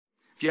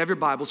If you have your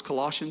Bibles,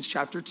 Colossians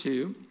chapter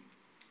 2.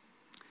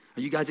 Are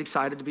you guys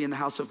excited to be in the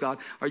house of God?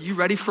 Are you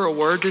ready for a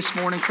word this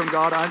morning from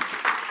God?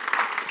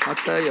 I'll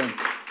tell you,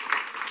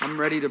 I'm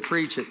ready to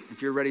preach it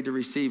if you're ready to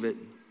receive it.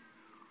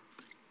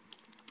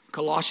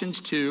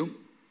 Colossians 2,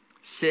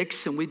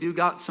 6, and we do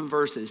got some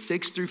verses,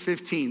 6 through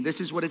 15.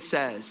 This is what it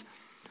says.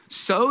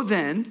 So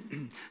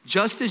then,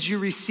 just as you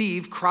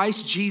received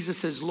Christ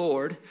Jesus as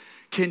Lord,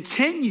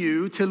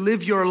 continue to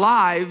live your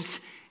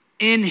lives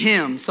in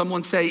him.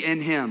 Someone say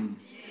in him.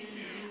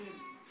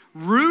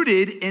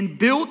 Rooted and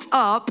built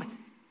up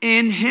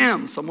in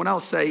him. Someone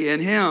else say in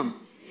him.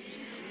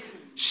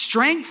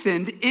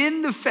 Strengthened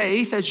in the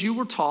faith as you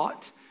were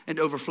taught and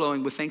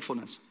overflowing with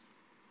thankfulness.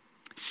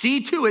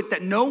 See to it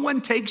that no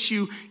one takes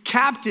you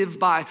captive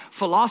by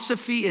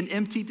philosophy and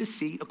empty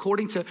deceit,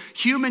 according to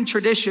human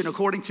tradition,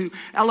 according to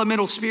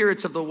elemental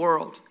spirits of the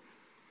world,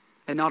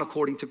 and not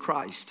according to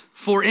Christ.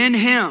 For in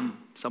him,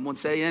 someone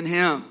say in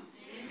him,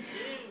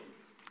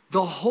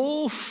 the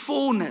whole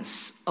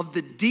fullness of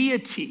the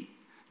deity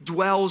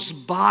dwells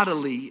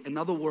bodily. In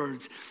other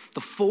words,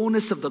 the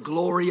fullness of the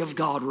glory of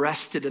God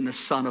rested in the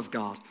Son of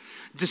God,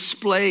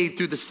 displayed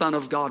through the Son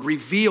of God,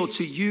 revealed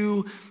to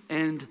you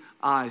and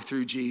I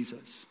through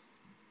Jesus.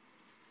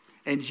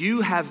 And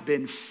you have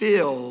been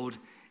filled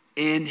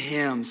in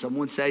him.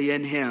 Someone say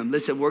in him.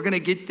 Listen, we're going to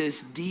get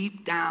this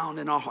deep down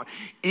in our heart.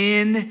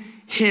 In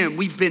him.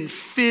 We've been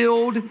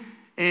filled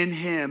in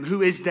him,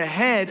 who is the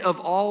head of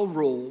all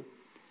rule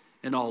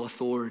and all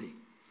authority.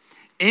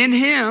 In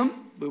him,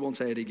 we won't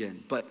say it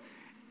again, but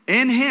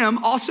in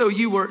him also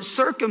you were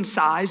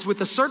circumcised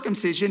with a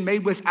circumcision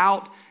made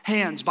without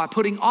hands, by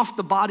putting off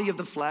the body of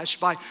the flesh,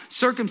 by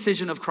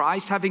circumcision of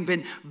Christ, having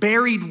been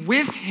buried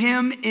with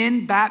him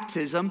in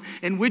baptism,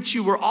 in which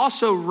you were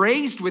also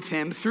raised with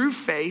him through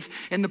faith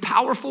in the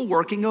powerful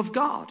working of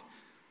God,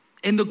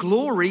 in the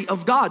glory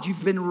of God.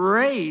 You've been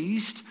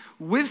raised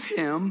with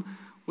him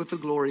with the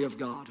glory of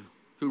God,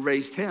 who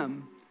raised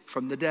him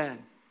from the dead.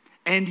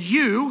 And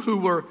you who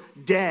were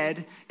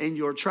dead in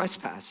your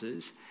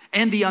trespasses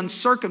and the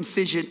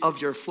uncircumcision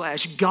of your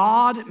flesh,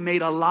 God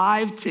made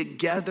alive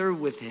together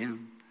with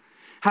him,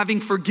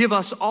 having forgive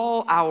us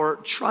all our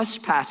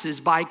trespasses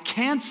by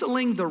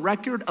canceling the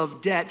record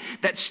of debt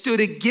that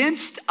stood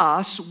against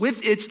us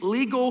with its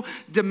legal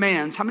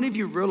demands. How many of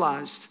you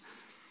realized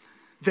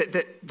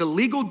that the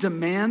legal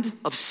demand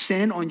of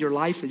sin on your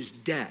life is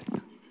death?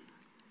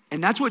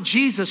 And that's what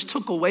Jesus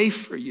took away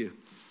for you.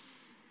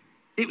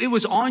 It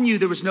was on you.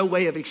 There was no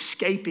way of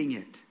escaping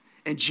it.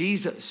 And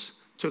Jesus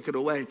took it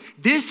away.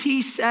 This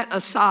he set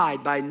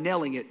aside by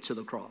nailing it to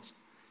the cross.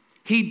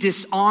 He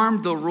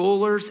disarmed the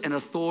rulers and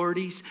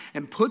authorities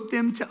and put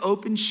them to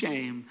open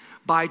shame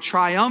by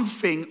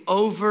triumphing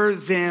over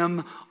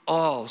them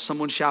all.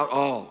 Someone shout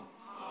all.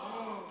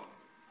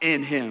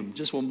 In him.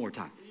 Just one more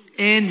time.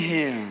 In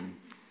him.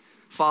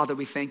 Father,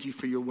 we thank you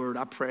for your word.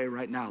 I pray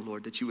right now,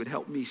 Lord, that you would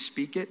help me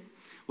speak it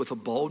with a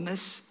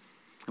boldness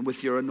and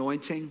with your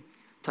anointing.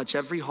 Touch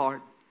every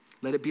heart.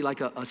 Let it be like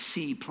a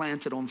seed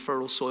planted on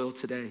fertile soil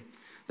today,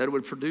 that it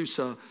would produce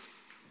a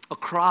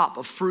crop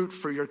of fruit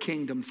for your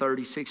kingdom,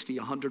 30, 60,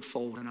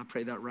 100-fold. And I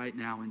pray that right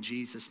now in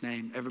Jesus'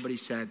 name. Everybody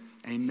said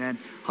amen.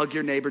 Hug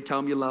your neighbor. Tell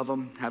him you love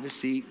him. Have a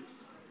seat.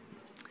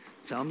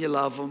 Tell him you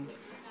love him.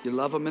 You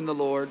love him in the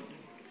Lord.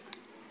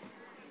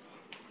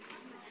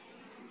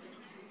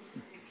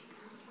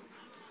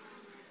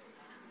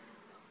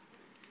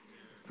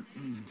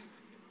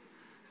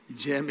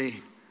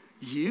 Jimmy,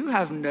 you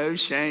have no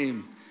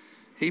shame.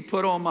 He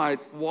put on my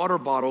water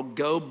bottle,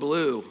 Go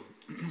Blue.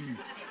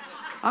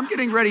 I'm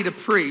getting ready to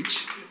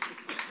preach,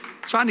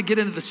 trying to get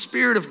into the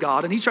spirit of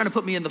God, and he's trying to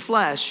put me in the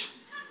flesh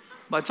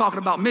by talking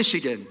about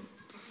Michigan.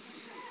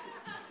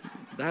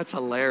 That's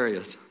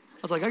hilarious. I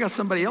was like, I got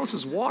somebody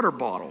else's water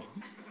bottle.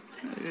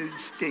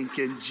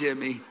 Stinking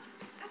Jimmy,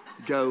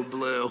 Go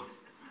Blue.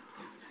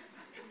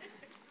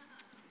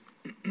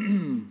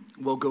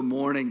 Well, good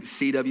morning,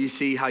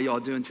 CWC. How y'all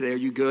doing today? Are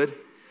you good?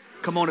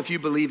 Come on, if you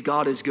believe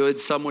God is good,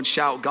 someone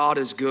shout, God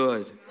is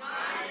good. God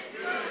is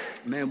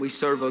good. Man, we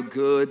serve a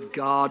good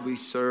God. We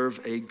serve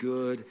a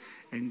good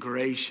and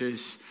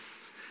gracious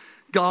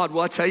God.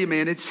 Well, I tell you,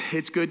 man,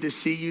 it's good to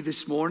see you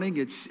this morning.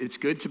 It's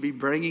good to be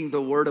bringing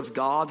the word of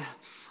God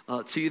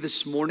to you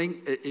this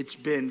morning. It's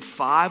been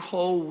 5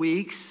 whole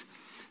weeks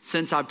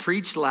since I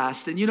preached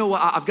last. And you know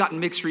what? I've gotten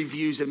mixed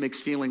reviews and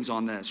mixed feelings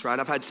on this, right?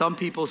 I've had some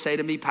people say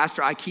to me,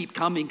 Pastor, I keep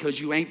coming because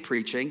you ain't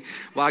preaching.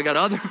 Well, I got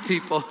other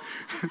people,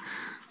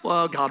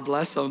 well, God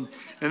bless them.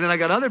 And then I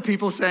got other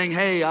people saying,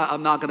 hey,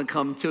 I'm not going to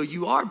come till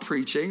you are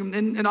preaching.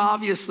 And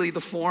obviously the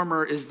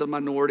former is the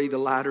minority, the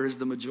latter is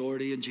the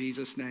majority in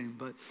Jesus' name.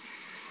 But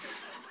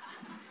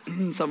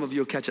some of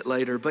you will catch it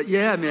later. But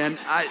yeah, man,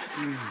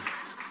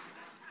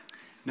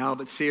 no,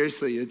 but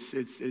seriously,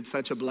 it's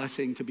such a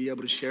blessing to be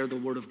able to share the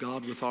word of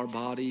God with our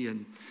body.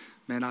 And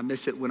man, I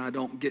miss it when I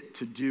don't get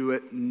to do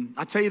it. And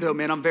I tell you though,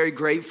 man, I'm very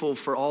grateful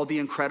for all the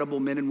incredible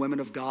men and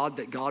women of God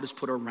that God has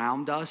put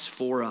around us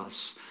for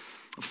us.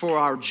 for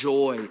our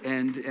joy.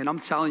 And I'm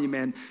telling you,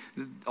 man,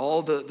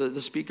 all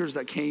the speakers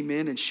that came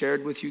in and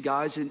shared with you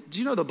guys, and do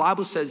you know the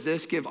Bible says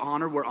this, give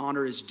honor where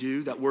honor is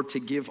due, that we're to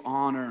give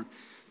honor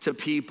to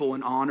people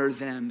and honor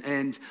them.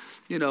 And,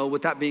 you know,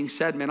 with that being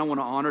said, man, I want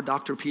to honor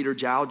Dr. Peter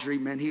Jowdry.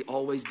 Man, he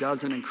always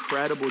does an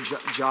incredible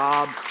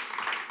job.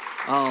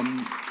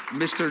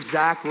 Mr.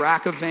 Zach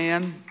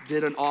Rackavan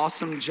did an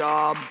awesome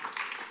job.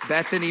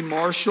 Bethany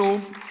Marshall,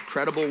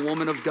 incredible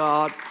woman of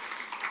God.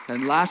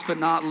 And last but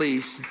not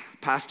least,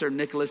 Pastor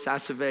Nicholas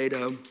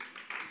Acevedo.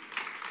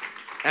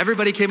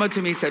 Everybody came up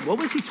to me and said, what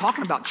was he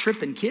talking about,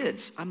 tripping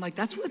kids? I'm like,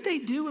 that's what they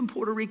do in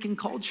Puerto Rican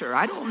culture.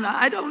 I don't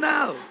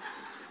know.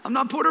 I'm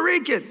not Puerto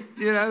Rican.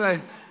 You know,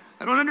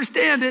 I don't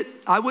understand it.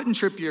 I wouldn't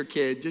trip your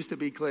kid, just to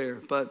be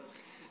clear. But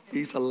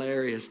he's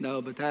hilarious.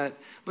 No,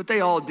 but they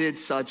all did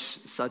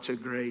such a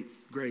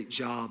great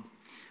job.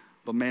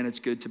 But man, it's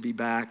good to be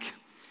back.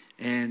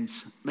 And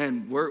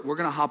man, we're going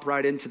to hop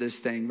right into this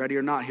thing. Ready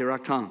or not, here I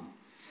come.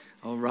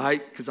 All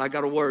right, because I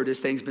got a word.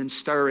 This thing's been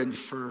stirring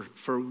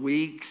for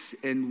weeks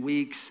and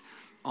weeks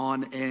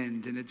on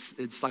end. And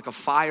it's like a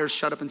fire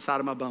shut up inside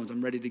of my bones.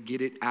 I'm ready to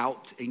get it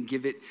out and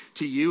give it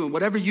to you. And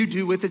whatever you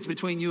do with it's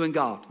between you and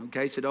God.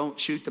 Okay, so don't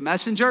shoot the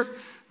messenger.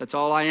 That's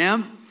all I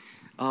am.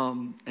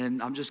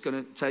 And I'm just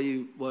going to tell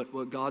you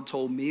what God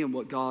told me and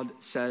what God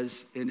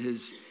says in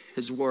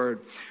his word.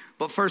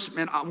 But first,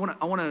 man, I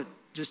want to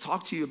just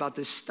talk to you about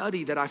this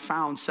study that I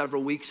found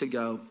several weeks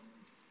ago.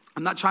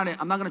 I'm not going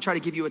to try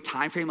to give you a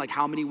time frame, like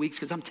how many weeks,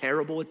 because I'm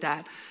terrible at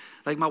that.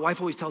 Like my wife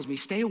always tells me,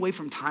 stay away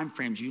from time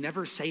frames. You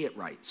never say it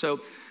right.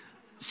 So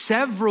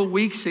several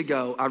weeks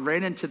ago, I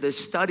ran into this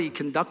study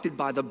conducted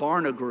by the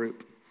Barna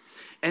Group.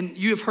 And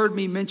you have heard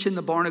me mention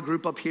the Barna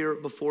Group up here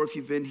before if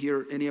you've been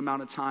here any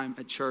amount of time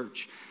at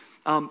church.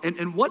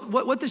 And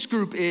what this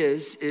group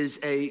is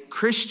a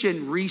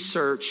Christian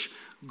research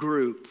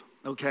group,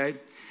 okay?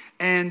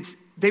 And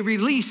they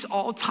release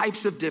all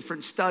types of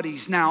different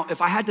studies. Now,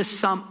 if I had to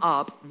sum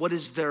up what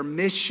is their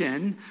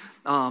mission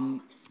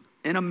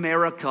in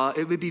America,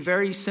 it would be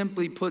very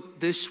simply put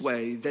this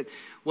way, that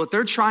what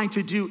they're trying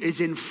to do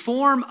is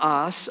inform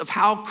us of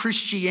how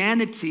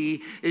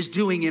Christianity is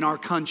doing in our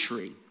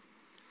country.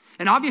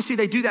 And obviously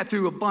they do that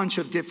through a bunch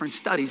of different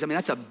studies. I mean,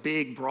 that's a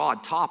big,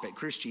 broad topic,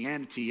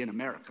 Christianity in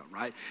America,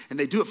 right? And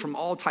they do it from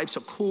all types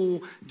of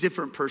cool,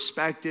 different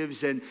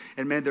perspectives. And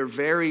man, they're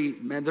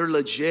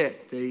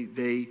legit.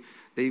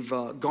 They've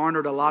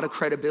garnered a lot of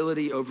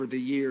credibility over the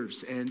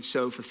years. And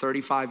so for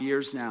 35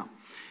 years now.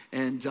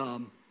 And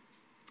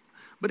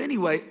but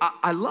anyway,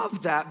 I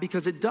love that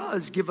because it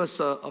does give us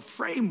a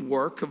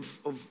framework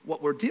of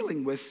what we're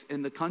dealing with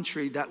in the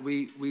country that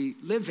we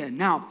live in.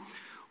 Now,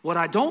 what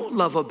I don't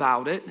love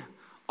about it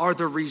are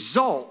the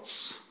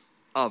results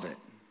of it.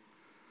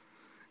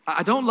 What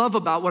I don't love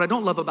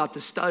about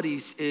the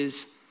studies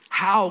is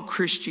how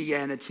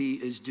Christianity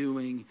is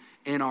doing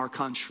in our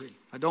country.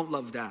 I don't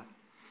love that.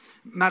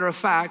 Matter of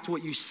fact,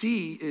 what you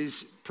see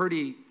is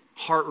pretty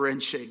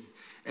heart-wrenching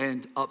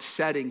and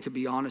upsetting, to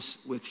be honest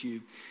with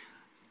you.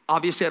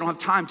 Obviously, I don't have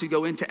time to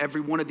go into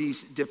every one of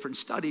these different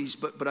studies,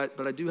 but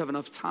I do have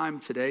enough time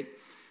today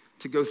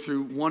to go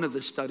through one of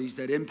the studies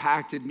that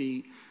impacted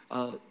me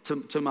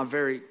to my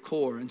very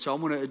core. And so I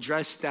want to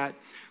address that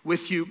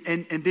with you.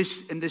 And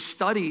this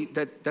study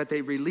that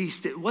they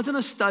released, it wasn't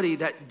a study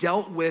that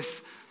dealt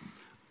with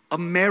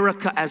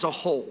America as a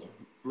whole,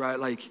 right?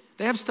 Like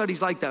they have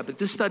studies like that, but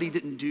this study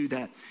didn't do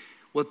that.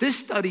 What this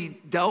study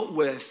dealt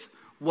with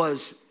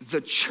was the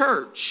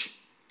church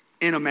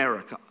in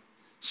America.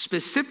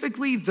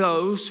 Specifically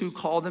those who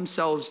call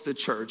themselves the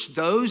church,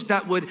 those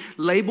that would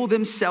label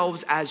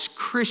themselves as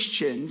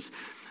Christians.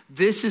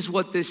 This is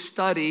what this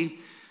study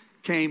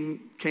came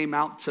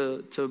out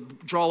to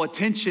draw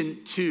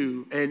attention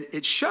to. And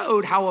it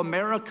showed how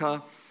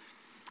American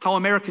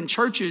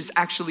churches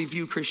actually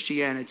view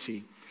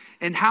Christianity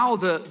and how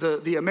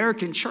the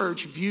American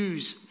church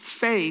views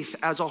faith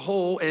as a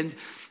whole and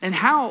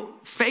how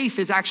faith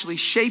is actually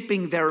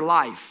shaping their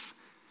life,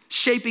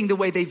 shaping the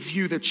way they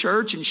view the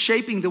church and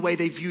shaping the way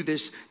they view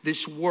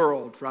this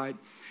world, right?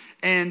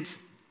 And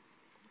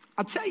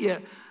I'll tell you,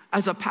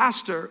 as a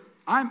pastor,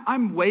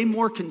 I'm way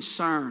more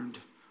concerned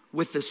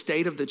with the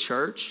state of the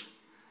church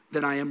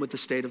than I am with the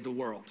state of the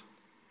world.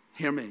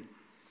 Hear me.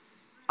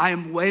 I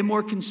am way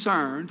more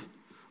concerned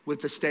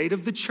with the state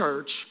of the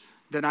church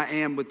than I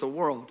am with the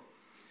world.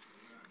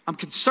 I'm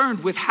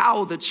concerned with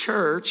how the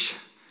church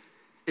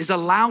is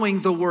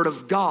allowing the word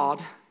of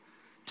God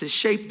to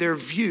shape their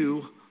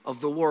view of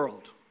the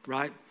world,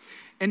 right?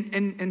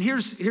 And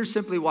here's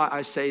simply why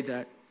I say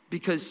that.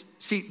 Because,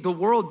 see, the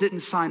world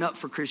didn't sign up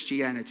for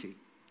Christianity.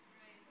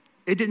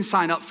 It didn't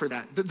sign up for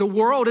that. The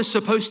world is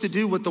supposed to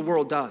do what the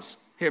world does.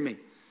 Hear me.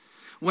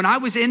 When I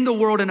was in the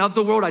world and of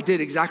the world, I did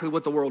exactly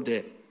what the world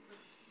did.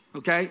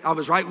 Okay? I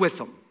was right with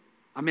them.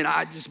 I mean,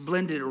 I just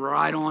blended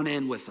right on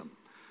in with them.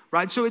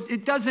 Right? So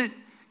it doesn't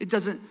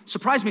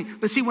surprise me.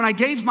 But see, when I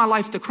gave my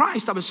life to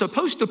Christ, I was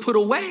supposed to put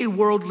away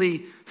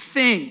worldly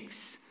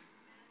things.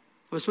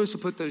 I was supposed to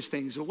put those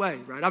things away,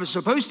 right? I was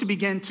supposed to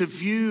begin to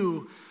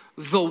view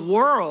the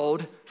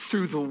world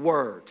through the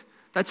word.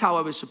 That's how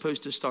I was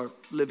supposed to start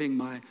living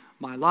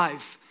my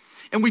life.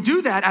 And we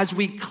do that as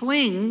we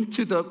cling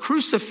to the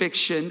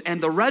crucifixion and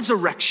the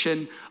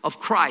resurrection of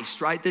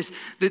Christ, right? This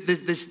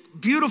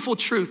beautiful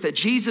truth that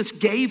Jesus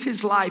gave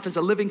his life as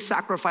a living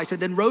sacrifice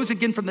and then rose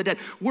again from the dead.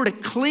 We're to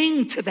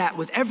cling to that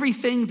with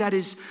everything that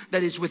is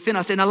within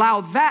us and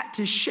allow that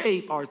to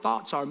shape our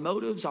thoughts, our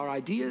motives, our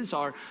ideas,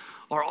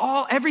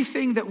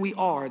 everything that we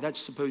are. That's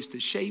supposed to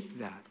shape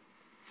that.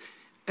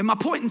 And my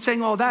point in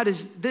saying all that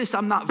is this: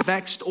 I'm not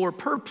vexed or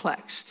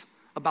perplexed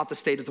about the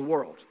state of the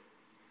world.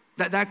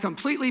 That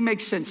completely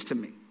makes sense to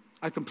me.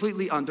 I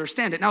completely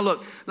understand it. Now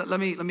look, let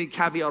me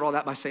caveat all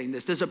that by saying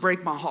this. Does it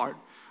break my heart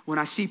when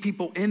I see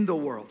people in the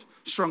world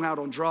strung out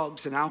on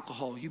drugs and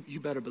alcohol? You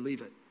better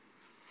believe it.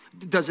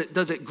 Does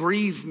it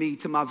grieve me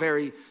to my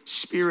very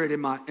spirit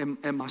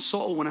and my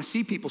soul when I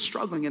see people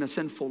struggling in a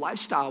sinful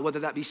lifestyle,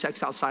 whether that be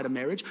sex outside of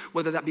marriage,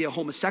 whether that be a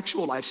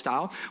homosexual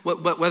lifestyle,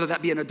 whether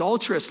that be an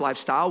adulterous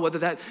lifestyle, whether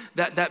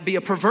that be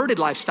a perverted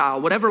lifestyle,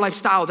 whatever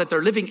lifestyle that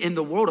they're living in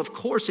the world? Of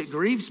course, it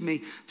grieves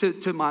me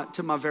to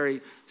my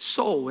very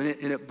soul, and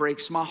it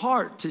breaks my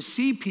heart to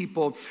see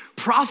people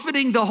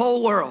profiting the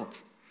whole world,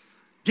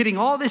 getting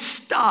all this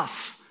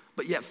stuff,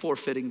 but yet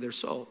forfeiting their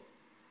soul.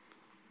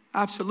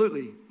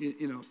 Absolutely,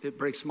 it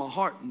breaks my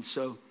heart. And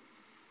so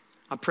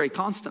I pray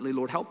constantly,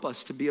 Lord, help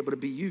us to be able to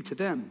be you to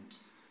them,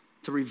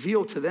 to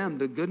reveal to them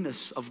the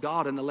goodness of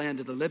God in the land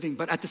of the living.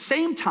 But at the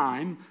same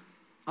time,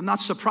 I'm not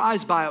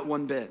surprised by it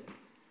one bit.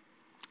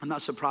 I'm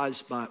not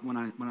surprised by it when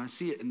I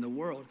see it in the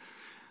world.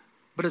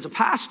 But as a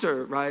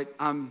pastor, right,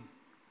 I'm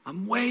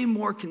way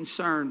more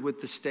concerned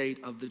with the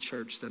state of the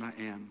church than I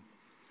am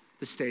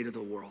the state of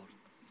the world.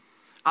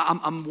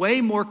 I'm way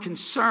more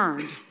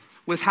concerned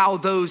with how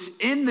those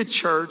in the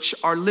church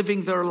are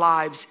living their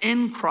lives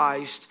in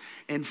Christ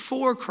and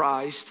for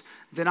Christ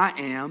than I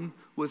am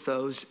with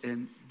those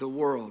in the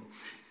world.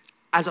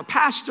 As a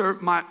pastor,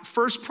 my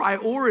first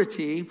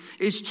priority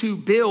is to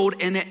build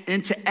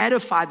and to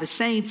edify the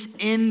saints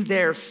in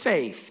their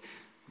faith.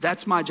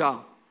 That's my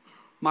job.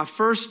 My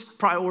first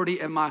priority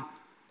and my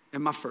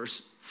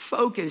first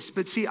focus.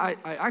 But see,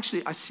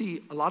 I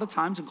see a lot of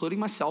times, including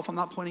myself, I'm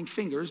not pointing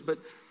fingers, but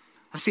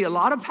I see a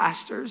lot of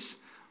pastors,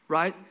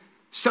 right,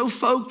 so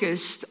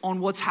focused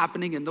on what's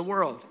happening in the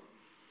world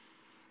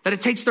that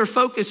it takes their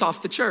focus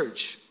off the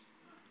church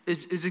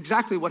is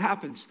exactly what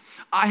happens.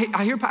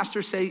 I hear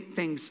pastors say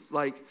things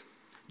like,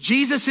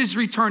 Jesus is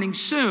returning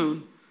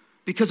soon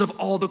because of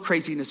all the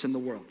craziness in the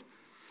world.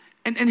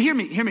 And hear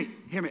me.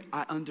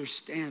 I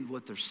understand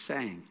what they're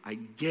saying. I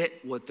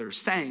get what they're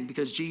saying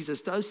because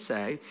Jesus does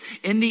say,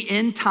 in the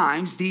end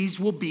times, these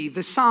will be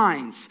the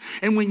signs.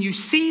 And when you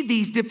see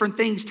these different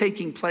things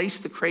taking place,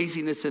 the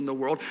craziness in the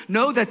world,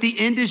 know that the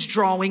end is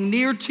drawing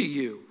near to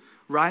you,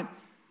 right?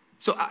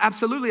 So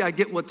absolutely, I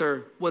get what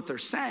they're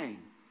saying.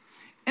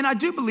 And I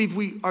do believe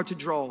we are to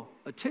draw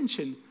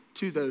attention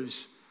to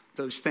those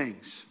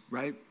things,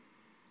 right?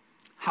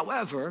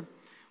 However,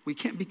 we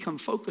can't become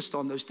focused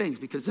on those things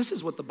because this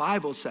is what the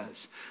Bible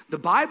says. The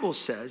Bible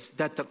says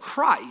that the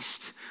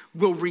Christ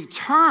will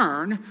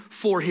return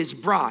for his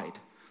bride,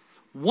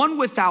 one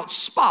without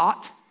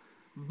spot,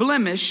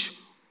 blemish,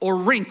 or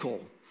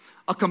wrinkle,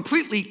 a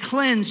completely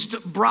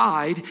cleansed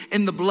bride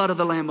in the blood of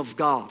the Lamb of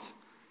God.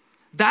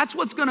 That's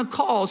what's going to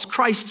cause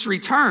Christ's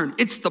return.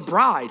 It's the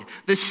bride.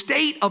 The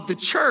state of the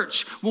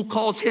church will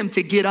cause him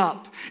to get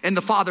up and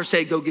the Father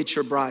say, go get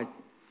your bride.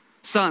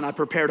 Son, I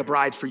prepared a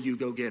bride for you,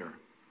 go get her.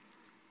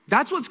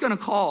 That's what's going to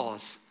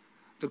cause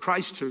the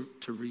Christ to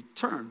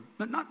return.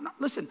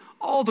 Listen,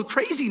 all the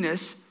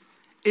craziness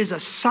is a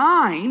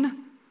sign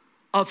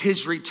of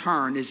his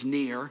return is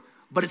near,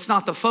 but it's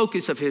not the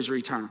focus of his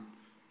return.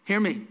 Hear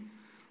me.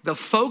 The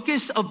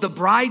focus of the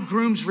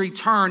bridegroom's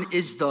return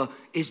is the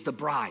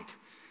bride.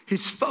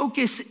 His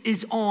focus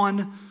is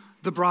on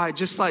the bride,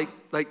 just like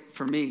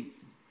for me.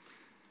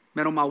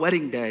 Man, on my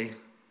wedding day,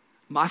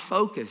 my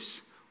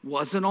focus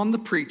wasn't on the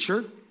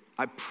preacher,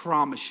 I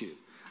promise you.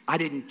 I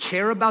didn't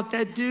care about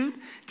that dude,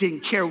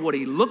 didn't care what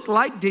he looked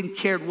like, didn't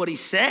care what he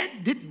said,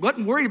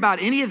 wasn't worried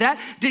about any of that,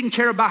 didn't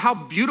care about how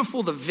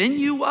beautiful the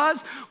venue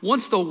was.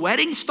 Once the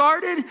wedding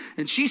started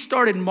and she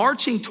started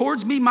marching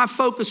towards me, my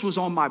focus was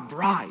on my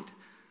bride.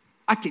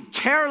 I could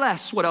care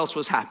less what else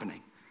was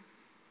happening,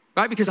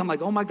 right? Because I'm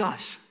like, oh my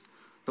gosh,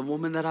 the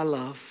woman that I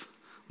love,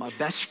 my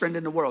best friend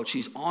in the world,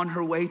 she's on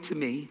her way to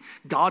me.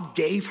 God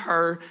gave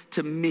her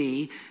to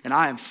me, and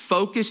I am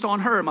focused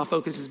on her. My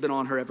focus has been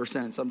on her ever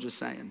since, I'm just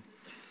saying.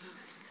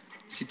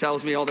 She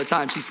tells me all the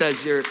time, she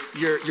says,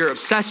 you're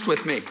obsessed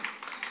with me.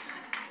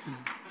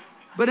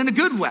 But in a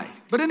good way,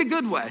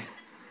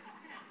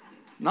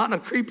 not in a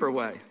creeper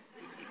way.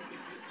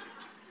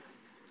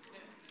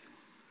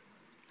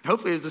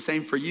 Hopefully it's the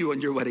same for you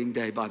on your wedding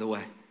day, by the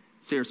way.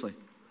 Seriously.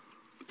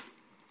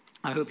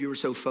 I hope you were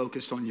so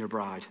focused on your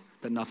bride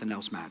that nothing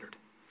else mattered.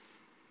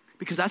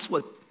 Because that's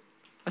what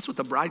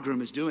the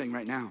bridegroom is doing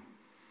right now.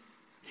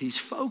 He's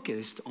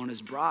focused on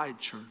his bride,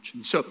 church.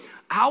 And so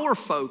our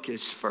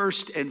focus,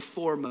 first and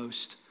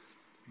foremost,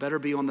 better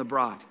be on the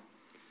bride.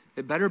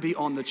 It better be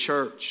on the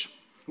church.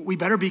 We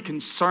better be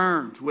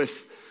concerned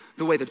with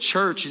the way the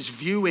church is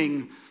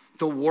viewing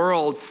the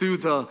world through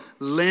the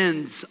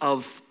lens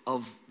of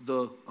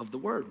the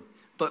word.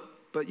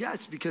 But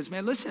yes, because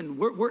man, listen,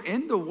 we're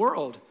in the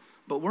world,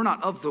 but we're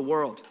not of the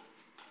world.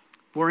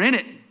 We're in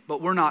it,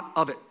 but we're not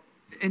of it.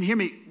 And hear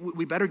me,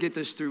 we better get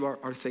this through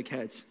our thick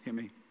heads. Hear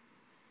me.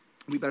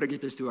 We better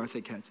get this through our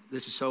thick heads.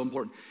 This is so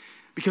important.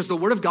 Because the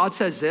word of God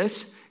says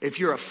this: if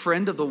you're a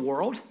friend of the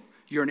world,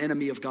 you're an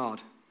enemy of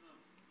God.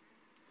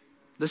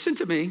 Listen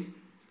to me.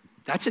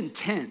 That's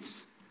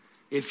intense.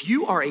 If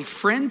you are a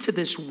friend to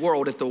this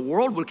world, if the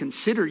world would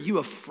consider you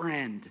a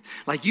friend,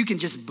 like you can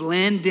just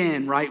blend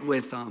in right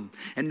with them,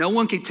 and no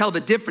one can tell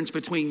the difference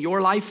between your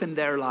life and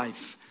their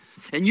life,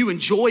 and you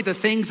enjoy the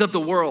things of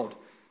the world,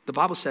 the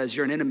Bible says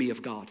you're an enemy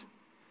of God.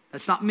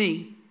 That's not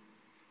me.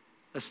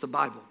 That's the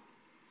Bible.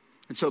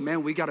 And so,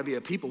 man, we got to be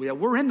a people. Yeah,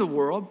 we're in the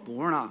world, but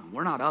we're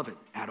not of it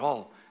at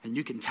all. And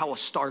you can tell a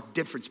stark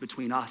difference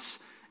between us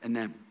and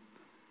them.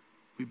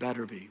 We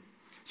better be.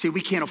 See,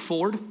 we can't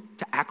afford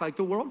to act like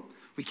the world.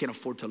 We can't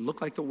afford to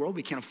look like the world.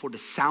 We can't afford to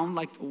sound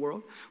like the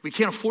world. We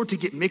can't afford to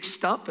get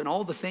mixed up in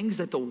all the things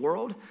that the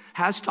world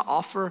has to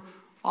offer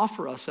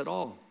us at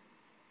all.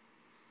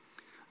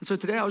 And so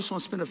today I just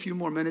want to spend a few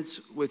more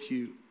minutes with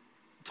you,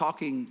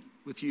 talking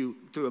with you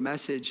through a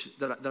message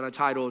that I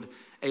titled,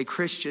 A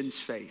Christian's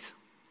Faith.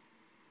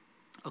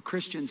 A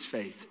Christian's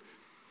Faith.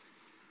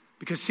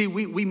 Because see,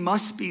 we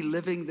must be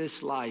living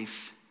this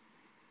life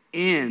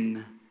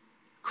in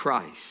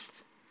Christ.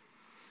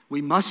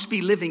 We must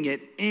be living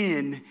it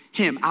in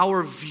him.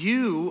 Our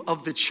view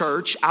of the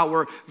church,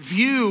 our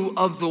view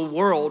of the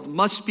world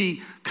must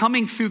be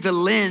coming through the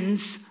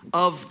lens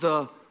of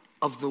the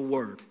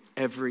word.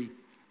 Every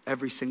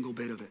single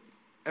bit of it.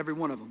 Every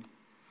one of them.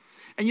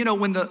 And you know,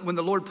 when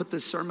the Lord put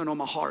this sermon on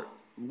my heart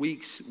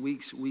weeks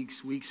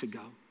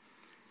ago,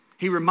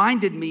 he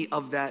reminded me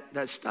of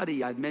that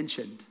study I'd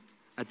mentioned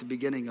at the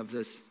beginning of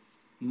this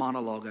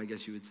monologue, I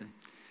guess you would say.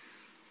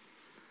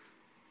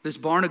 This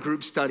Barna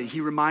Group study,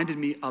 he reminded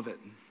me of it.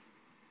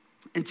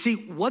 And see,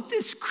 what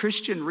this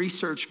Christian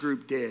research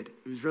group did,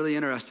 it was really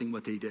interesting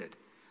what they did.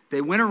 They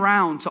went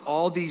around to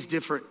all these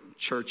different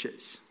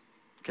churches,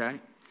 okay?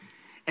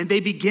 And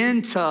they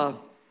began to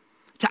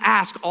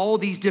ask all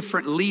these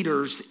different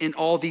leaders in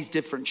all these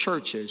different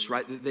churches,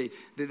 right?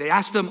 They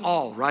asked them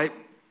all, right?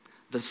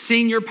 The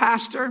senior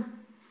pastor,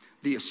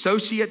 the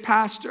associate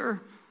pastor,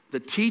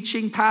 the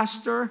teaching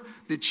pastor,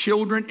 the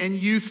children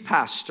and youth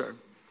pastor.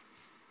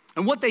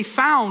 And what they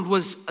found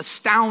was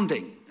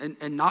astounding,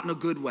 and not in a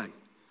good way.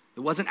 It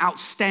wasn't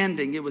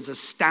outstanding, it was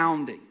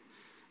astounding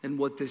in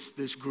what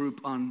this group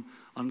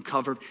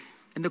uncovered.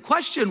 And the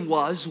question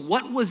was,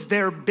 what was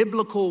their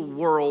biblical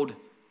world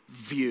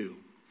view?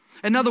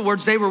 In other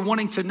words, they were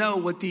wanting to know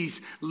what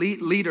these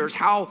leaders,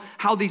 how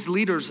these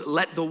leaders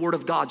let the word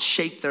of God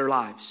shape their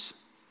lives.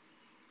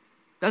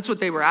 That's what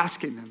they were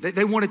asking them.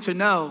 They wanted to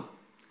know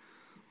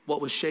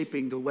what was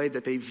shaping the way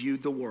that they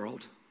viewed the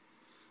world,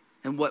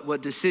 and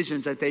what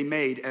decisions that they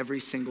made every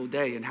single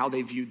day, and how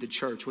they viewed the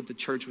church, what the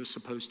church was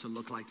supposed to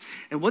look like.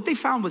 And what they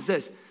found was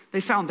this.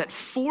 They found that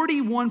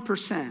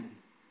 41%,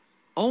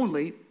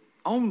 only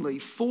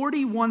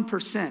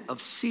 41%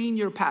 of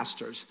senior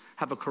pastors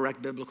have a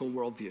correct biblical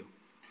worldview.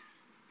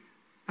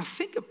 Now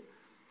think of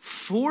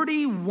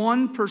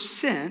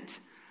 41%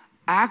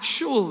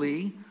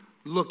 actually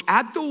look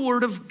at the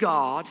Word of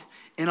God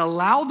and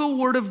allow the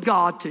Word of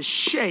God to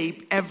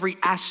shape every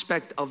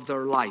aspect of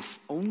their life.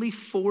 Only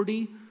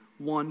 41%.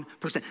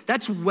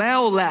 That's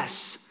well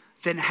less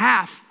than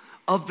half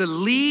of the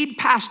lead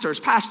pastors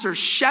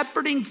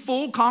shepherding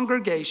full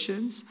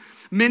congregations,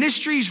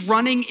 ministries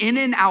running in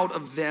and out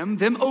of them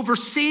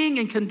overseeing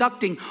and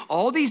conducting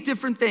all these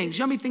different things. You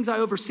know how many things I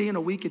oversee in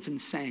a week? It's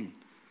insane.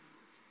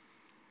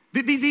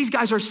 These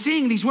guys are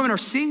seeing, these women are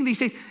seeing these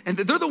things, and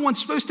they're the ones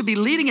supposed to be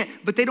leading it,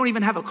 but they don't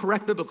even have a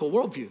correct biblical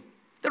worldview.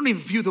 They don't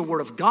even view the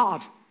Word of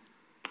God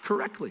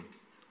correctly.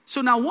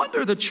 So no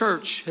wonder the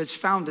church has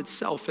found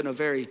itself in a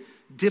very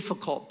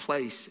difficult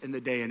place in the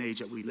day and age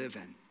that we live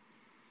in.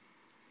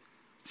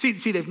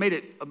 See, they've made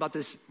it about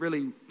this,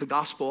 really, the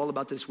gospel, all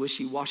about this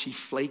wishy-washy,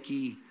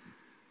 flaky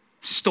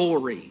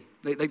story.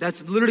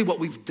 That's literally what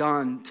we've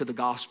done to the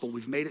gospel.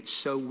 We've made it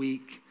so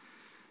weak.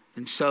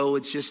 And so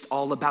it's just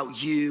all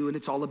about you, and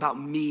it's all about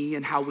me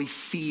and how we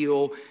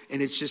feel, and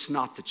it's just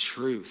not the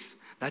truth.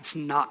 That's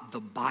not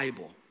the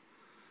Bible.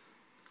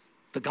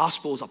 The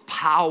gospel is a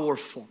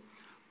powerful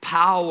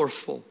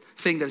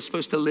thing that is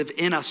supposed to live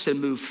in us and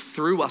move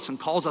through us and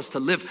calls us to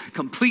live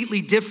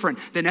completely different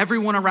than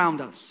everyone around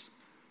us.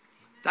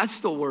 That's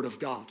the Word of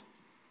God.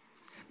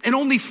 And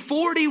only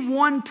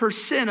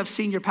 41% of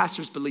senior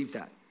pastors believe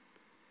that.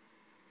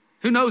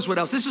 Who knows what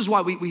else? This is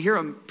why we hear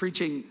them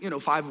preaching,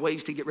 5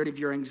 ways to get rid of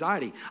your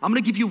anxiety. I'm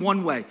going to give you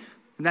one way,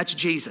 and that's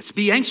Jesus.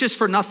 Be anxious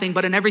for nothing,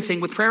 but in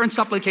everything, with prayer and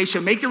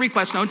supplication, make your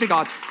requests known to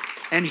God,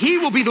 and he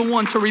will be the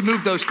one to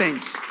remove those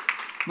things.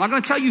 I'm not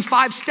going to tell you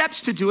 5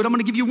 steps to do it. I'm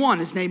going to give you one.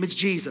 His name is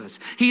Jesus.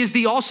 He is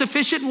the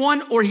all-sufficient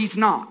one, or he's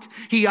not.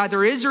 He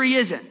either is or he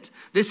isn't.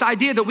 This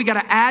idea that we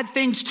got to add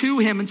things to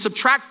him and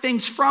subtract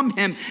things from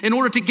him in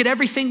order to get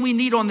everything we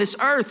need on this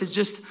earth is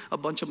just a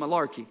bunch of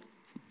malarkey.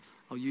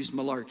 I'll use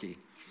malarkey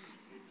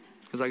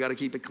because I got to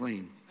keep it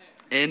clean.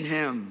 In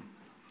him.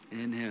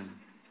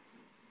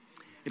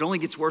 It only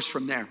gets worse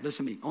from there.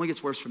 Listen to me, only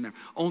gets worse from there.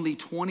 Only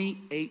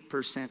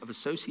 28% of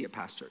associate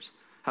pastors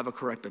have a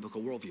correct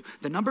biblical worldview.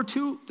 The number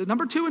two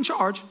in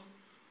charge,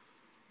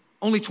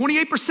 only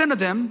 28% of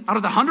them out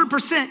of the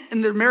 100%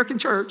 in the American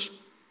church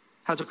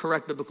has a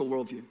correct biblical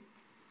worldview.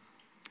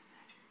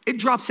 It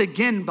drops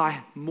again by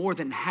more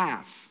than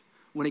half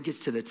when it gets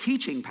to the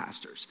teaching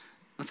pastors.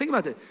 Now think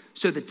about that.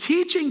 So the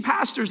teaching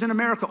pastors in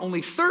America,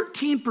 only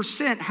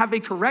 13% have a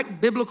correct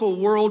biblical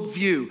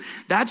worldview.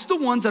 That's the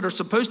ones that are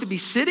supposed to be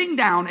sitting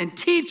down and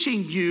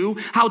teaching you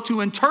how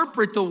to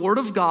interpret the Word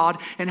of God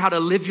and how to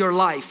live your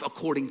life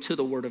according to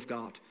the Word of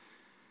God.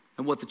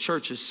 And what the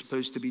church is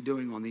supposed to be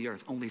doing on the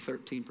earth, only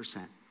 13%.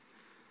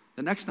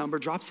 The next number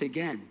drops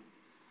again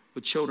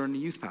with children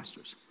and youth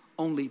pastors.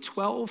 Only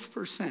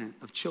 12%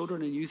 of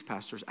children and youth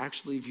pastors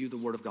actually view the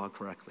Word of God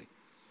correctly.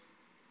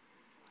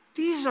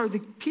 These are the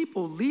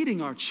people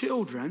leading our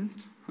children,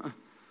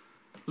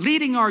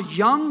 leading our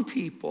young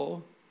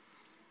people,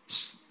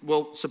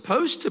 well,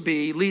 supposed to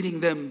be leading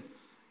them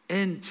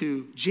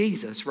into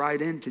Jesus, right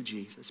into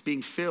Jesus,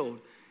 being filled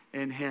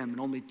in him. And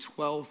only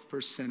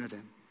 12% of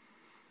them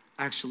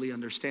actually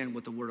understand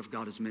what the Word of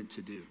God is meant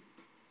to do.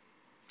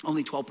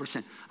 Only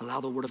 12%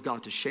 allow the Word of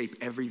God to shape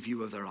every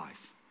view of their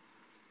life.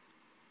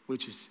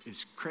 Which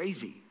is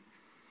crazy.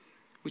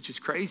 Which is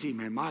crazy,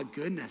 man. My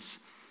goodness.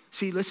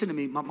 See, listen to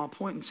me. My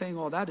point in saying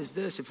all that is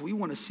this. If we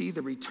want to see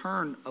the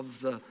return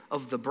of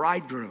the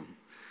bridegroom,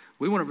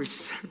 we want to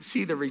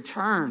see the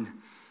return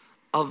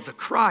of the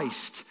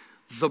Christ,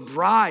 the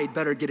bride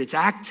better get its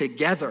act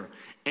together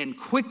and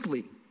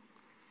quickly.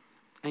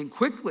 And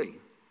quickly.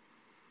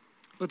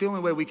 But the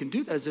only way we can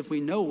do that is if we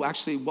know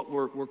actually what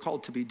we're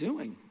called to be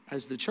doing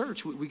as the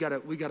church. We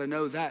gotta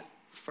know that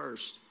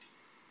first.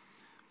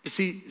 You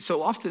see,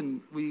 so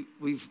often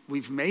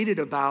we've made it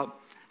about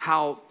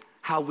how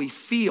we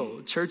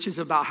feel. Church is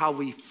about how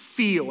we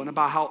feel and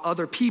about how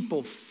other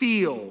people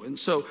feel. And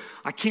so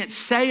I can't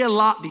say a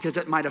lot because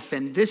it might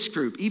offend this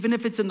group. Even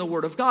if it's in the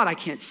Word of God, I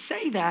can't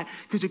say that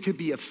because it could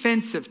be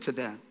offensive to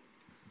them.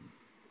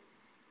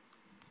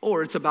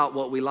 Or it's about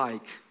what we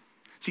like.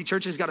 See,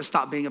 church has got to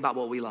stop being about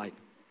what we like.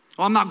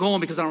 Well, I'm not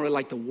going because I don't really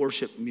like the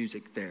worship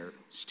music there.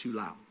 It's too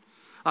loud.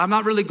 I'm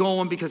not really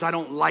going because I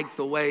don't like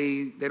the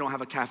way they don't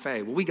have a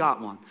cafe. Well, we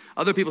got one.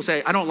 Other people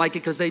say, I don't like it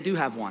because they do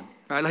have one.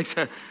 Right? Like,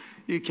 so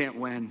you can't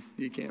win.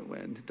 You can't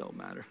win. It don't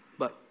matter.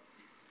 But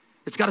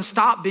it's got to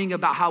stop being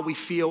about how we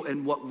feel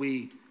and what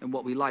we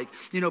like.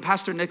 You know,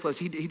 Pastor Nicholas,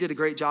 he did a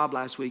great job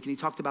last week, and he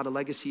talked about a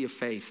legacy of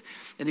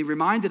faith. And he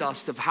reminded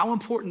us of how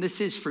important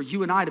this is for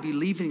you and I to be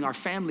leaving our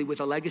family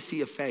with a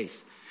legacy of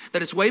faith.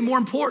 That it's way more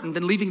important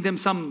than leaving them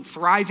some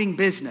thriving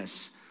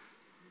business.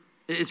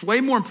 It's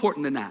way more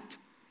important than that.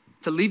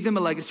 To leave them a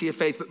legacy of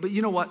faith. But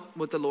you know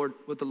what the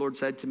Lord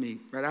said to me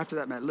right after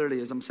that, Matt,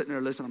 literally as I'm sitting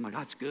there listening, I'm like,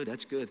 that's good.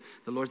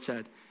 The Lord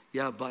said,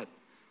 yeah, but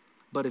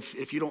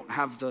if you don't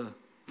have the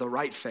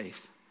right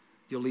faith,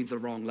 you'll leave the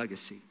wrong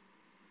legacy.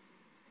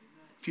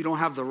 If you don't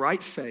have the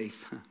right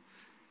faith,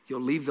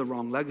 you'll leave the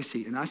wrong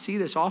legacy. And I see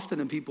this often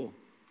in people.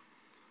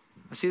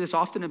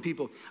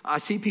 I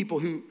see people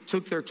who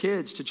took their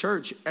kids to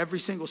church every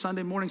single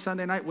Sunday morning,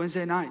 Sunday night,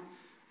 Wednesday night.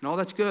 And all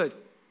that's good.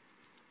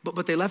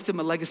 But they left them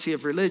a legacy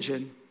of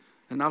religion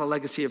and not a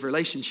legacy of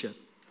relationship.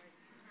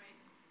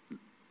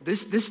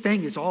 This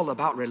thing is all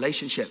about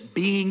relationship,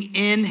 being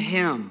in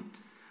him.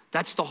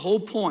 That's the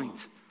whole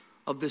point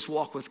of this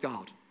walk with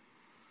God.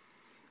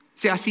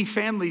 See, I see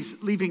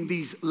families leaving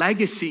these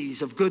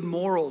legacies of good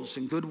morals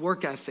and good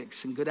work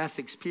ethics and good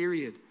ethics,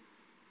 period.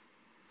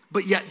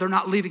 But yet they're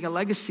not leaving a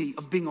legacy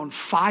of being on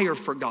fire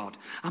for God.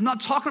 I'm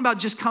not talking about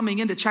just coming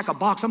in to check a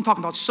box. I'm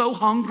talking about so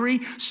hungry,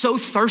 so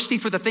thirsty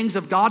for the things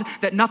of God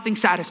that nothing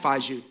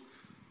satisfies you.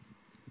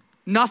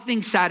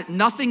 Nothing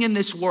in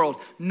this world,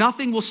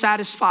 nothing will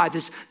satisfy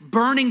this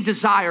burning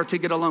desire to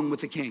get alone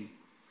with the King.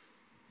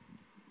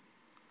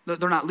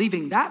 They're not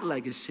leaving that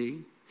legacy.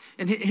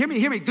 And hear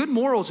me, good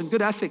morals and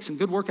good ethics and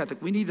good work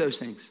ethic, we need those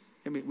things.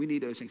 We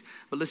need those things.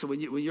 But listen, when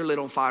you're lit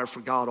on fire for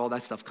God, all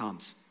that stuff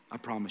comes. I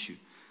promise you.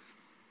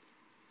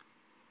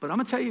 But I'm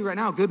going to tell you right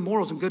now, good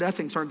morals and good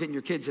ethics aren't getting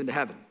your kids into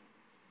heaven.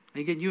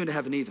 Ain't getting you into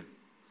heaven either.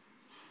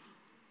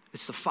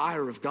 It's the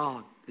fire of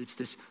God. It's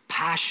this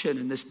passion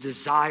and this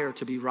desire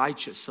to be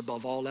righteous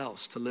above all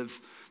else, to live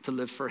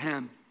for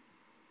him.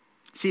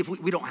 See, if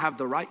we don't have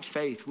the right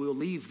faith, we'll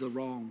leave the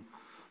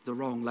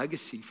wrong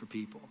legacy for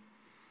people.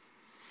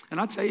 And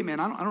I'll tell you, man,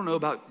 I don't know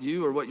about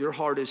you or what your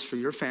heart is for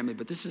your family,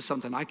 but this is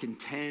something I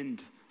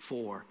contend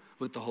for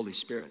with the Holy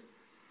Spirit.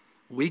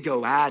 We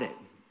go at it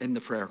in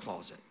the prayer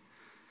closet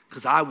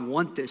because I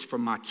want this for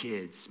my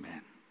kids,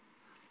 man.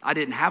 I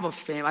didn't have a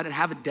family. I didn't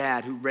have a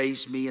dad who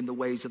raised me in the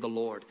ways of the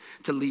Lord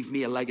to leave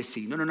me a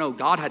legacy. No.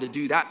 God had to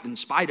do that in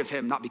spite of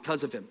him, not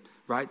because of him.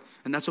 right?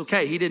 And that's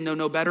okay. He didn't know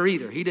no better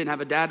either. He didn't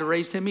have a dad to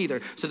raise him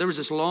either. So there was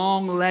this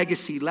long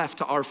legacy left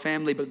to our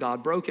family, but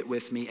God broke it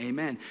with me.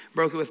 Amen.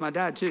 Broke it with my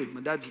dad too.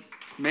 My dad's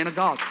a man of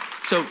God.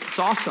 So it's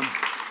awesome.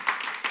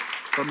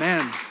 But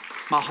man,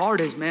 my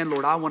heart is, man,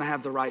 Lord, I want to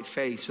have the right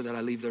faith so that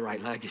I leave the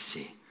right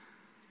legacy.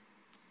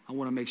 I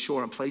want to make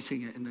sure I'm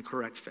placing it in the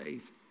correct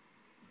faith.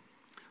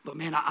 But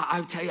man,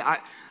 I tell you, I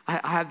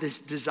have this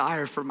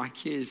desire for my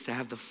kids to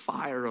have the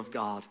fire of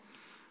God,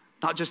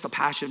 not just a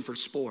passion for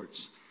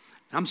sports.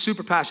 And I'm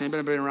super passionate.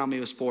 Anybody been around me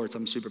with sports,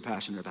 I'm super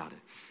passionate about it.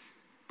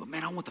 But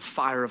man, I want the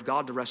fire of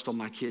God to rest on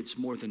my kids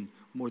more than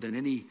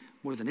any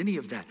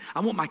of that.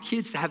 I want my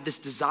kids to have this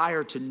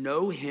desire to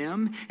know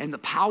him and the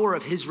power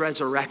of his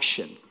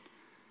resurrection.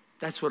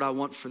 That's what I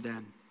want for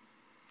them.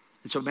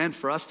 And so, man,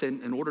 for us to,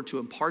 in order to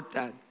impart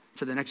that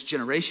to the next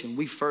generation,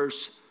 we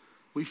first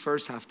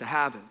have to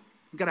have it.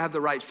 We've got to have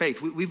the right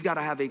faith. We've got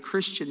to have a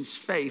Christian's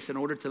faith in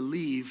order to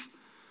leave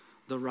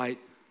the right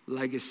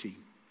legacy.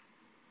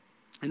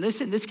 And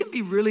listen, this can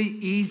be really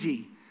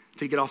easy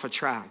to get off a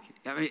track.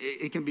 I mean,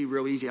 it can be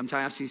real easy. I'm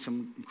telling you, I've seen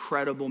some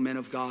incredible men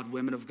of God,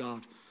 women of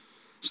God,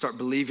 start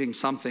believing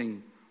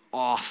something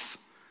off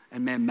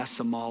and man, mess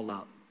them all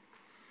up.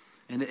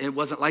 And it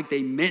wasn't like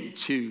they meant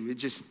to. It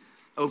just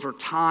over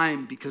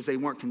time, because they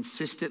weren't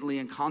consistently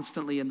and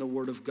constantly in the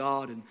Word of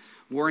God and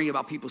worrying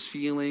about people's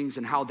feelings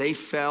and how they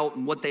felt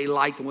and what they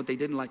liked and what they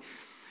didn't like.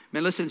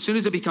 Man, listen, as soon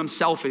as it becomes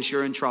selfish,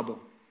 you're in trouble.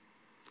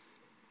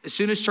 As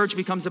soon as church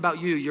becomes about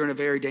you, you're in a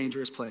very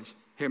dangerous place.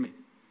 Hear me.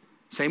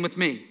 Same with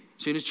me.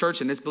 As soon as church,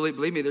 and it's,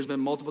 believe me, there's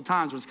been multiple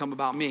times when it's come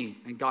about me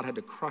and God had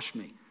to crush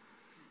me.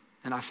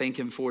 And I thank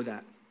him for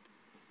that.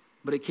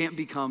 But it can't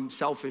become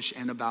selfish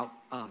and about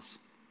us.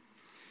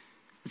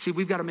 And see,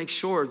 we've got to make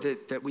sure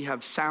that we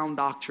have sound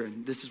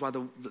doctrine. This is why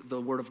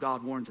the Word of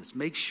God warns us.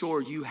 Make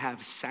sure you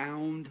have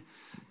sound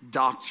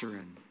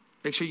doctrine.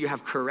 Make sure you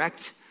have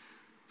correct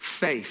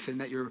faith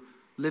and that you're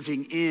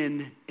living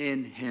in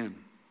him.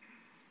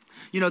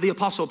 You know, the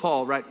Apostle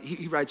Paul, right?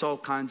 He writes all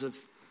kinds of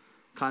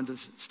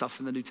stuff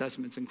in the New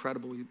Testament. It's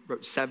incredible. He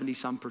wrote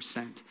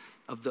 70%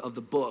 of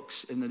the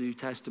books in the New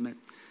Testament.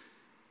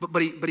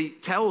 But he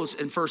tells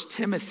in 1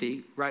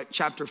 Timothy, right,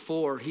 chapter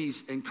 4,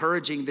 he's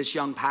encouraging this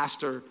young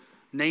pastor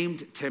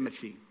named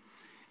Timothy.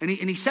 And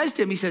he says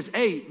to him, he says,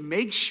 hey,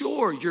 make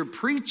sure you're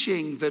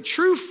preaching the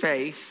true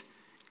faith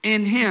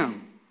in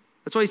him.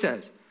 That's what he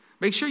says.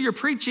 Make sure you're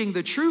preaching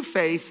the true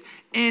faith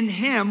in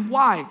him.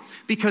 Why?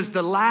 Because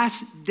the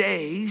last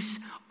days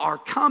are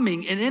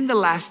coming, and in the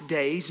last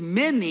days,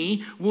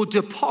 many will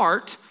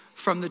depart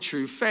from the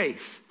true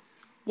faith.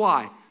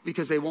 Why?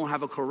 Because they won't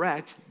have a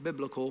correct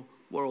biblical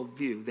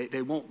worldview.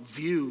 They won't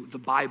view the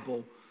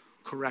Bible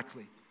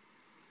correctly.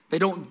 They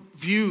don't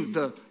view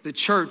the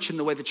church in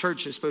the way the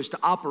church is supposed to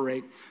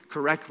operate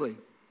correctly.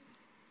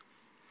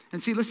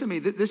 And see, listen to me,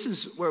 this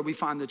is where we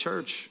find the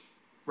church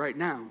right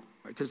now.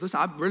 Because listen,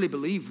 I really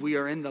believe we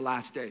are in the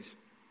last days.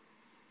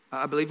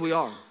 I believe we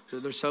are.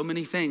 There's so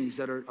many things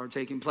that are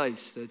taking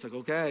place. That it's like,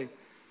 okay.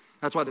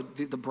 That's why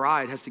the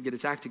bride has to get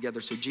its act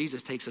together so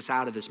Jesus takes us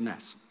out of this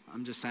mess.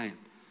 I'm just saying,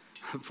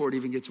 before it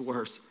even gets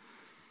worse.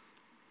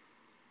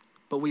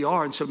 But we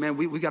are, and so man,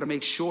 we got to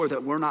make sure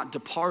that we're not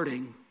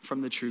departing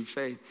from the true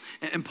faith.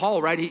 And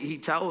Paul, right, he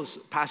tells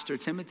Pastor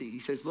Timothy, he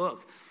says,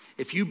 look,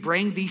 if you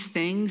bring these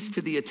things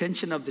to the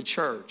attention of the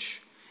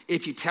church,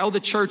 if you tell the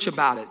church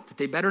about it, that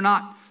they better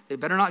not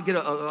get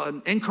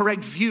an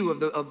incorrect view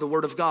of the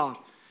Word of God.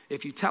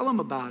 If you tell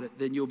them about it,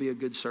 then you'll be a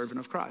good servant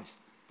of Christ.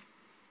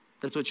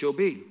 That's what you'll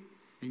be.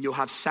 And you'll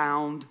have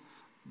sound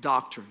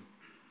doctrine.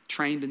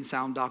 Trained in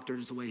sound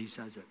doctrine is the way he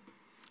says it.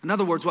 In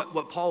other words,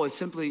 what Paul is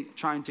simply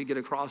trying to get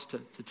across to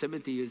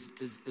Timothy is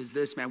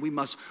this, man. We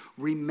must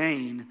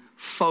remain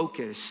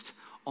focused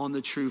on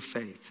the true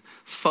faith,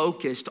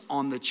 focused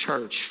on the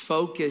church,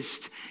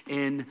 focused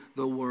in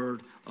the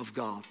Word of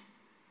God.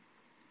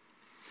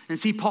 And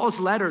see, Paul's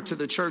letter to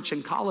the church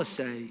in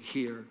Colossae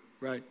here,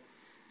 right,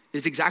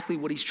 is exactly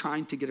what he's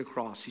trying to get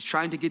across. He's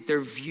trying to get their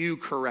view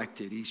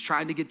corrected. He's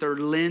trying to get their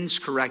lens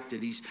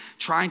corrected. He's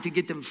trying to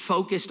get them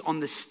focused on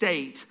the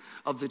state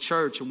of the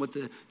church and what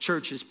the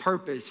church's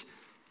purpose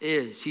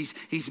is.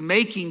 He's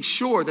making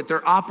sure that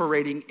they're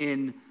operating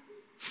in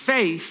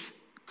faith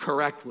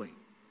correctly.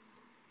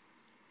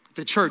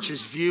 The church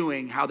is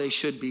viewing how they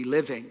should be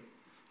living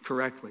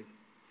correctly.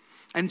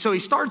 And so he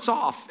starts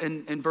off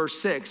in verse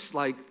 6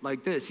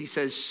 like this. He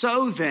says,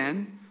 so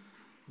then,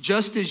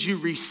 just as you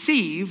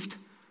received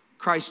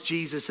Christ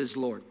Jesus as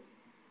Lord.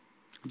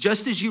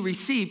 Just as you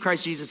received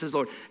Christ Jesus as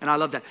Lord. And I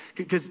love that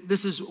because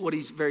this is what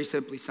he's very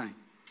simply saying.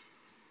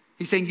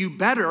 He's saying you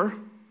better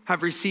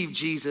have received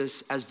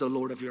Jesus as the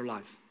Lord of your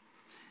life.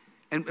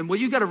 And what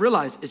you got to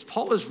realize is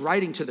Paul is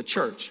writing to the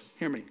church.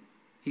 Hear me.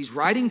 He's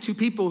writing to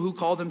people who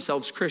call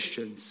themselves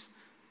Christians,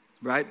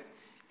 right?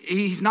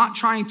 He's not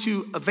trying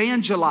to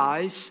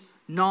evangelize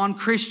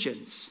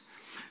non-Christians.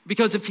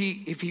 Because if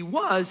he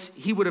was,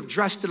 he would have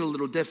dressed it a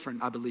little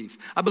different, I believe.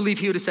 I believe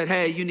he would have said,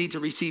 hey, you need to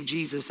receive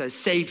Jesus as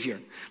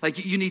Savior.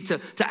 Like you need to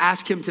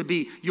ask him to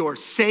be your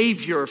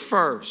Savior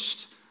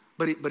first.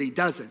 But he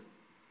doesn't.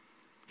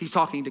 He's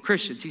talking to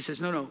Christians. He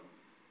says, no,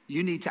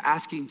 you need to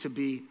ask him to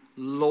be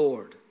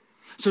Lord.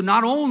 So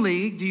not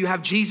only do you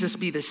have Jesus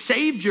be the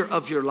Savior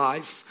of your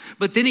life,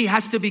 but then he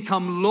has to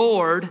become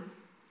Lord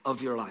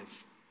of your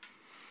life.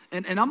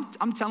 And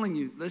I'm telling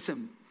you,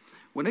 listen,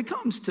 when it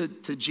comes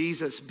to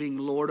Jesus being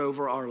Lord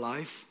over our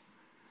life,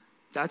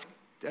 that's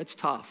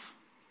tough.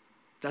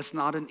 That's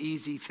not an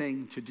easy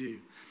thing to do,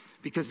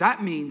 because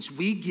that means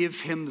we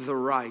give him the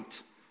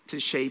right to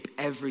shape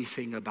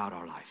everything about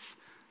our life.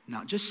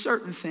 Not just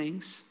certain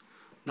things,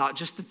 not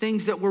just the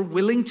things that we're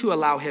willing to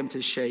allow him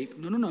to shape.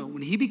 No.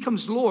 When he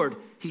becomes Lord,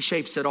 he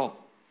shapes it all.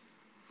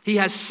 He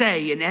has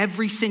say in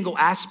every single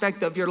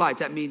aspect of your life.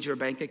 That means your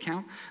bank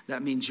account.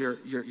 That means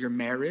your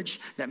marriage.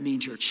 That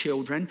means your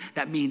children.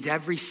 That means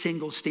every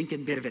single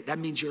stinking bit of it. That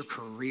means your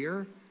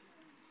career.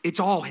 It's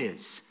all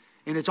his.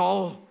 And it's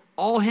all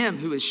him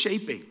who is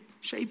shaping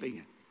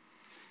it.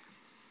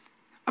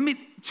 I mean,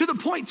 to the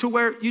point to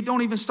where you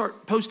don't even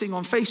start posting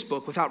on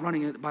Facebook without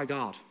running it by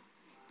God.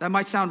 That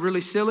might sound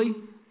really silly,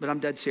 but I'm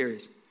dead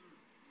serious.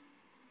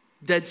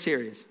 Dead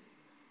serious.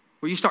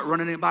 Where you start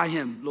running it by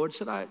him. Lord,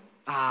 should I?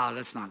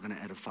 That's not going to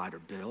edify or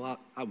build.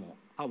 I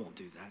won't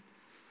do that.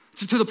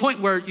 So to the point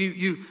where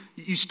you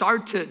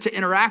start to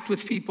interact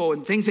with people,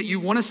 and things that you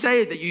want to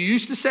say, that you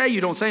used to say,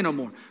 you don't say no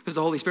more. Because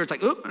the Holy Spirit's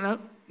like,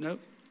 no.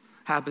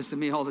 Happens to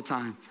me all the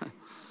time.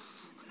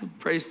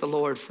 Praise the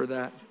Lord for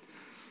that.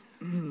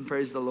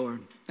 Praise the Lord.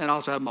 And I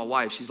also have my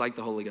wife. She's like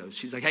the Holy Ghost.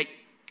 She's like, hey.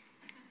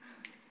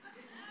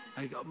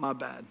 I go, my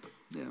bad.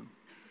 Yeah.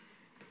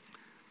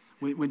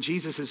 When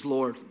Jesus is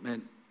Lord,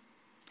 man,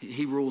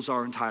 he rules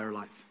our entire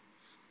life.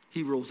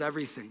 He rules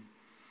everything.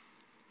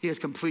 He has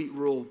complete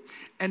rule.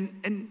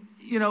 And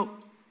you know,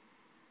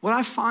 what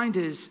I find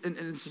is, and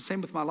it's the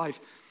same with my life,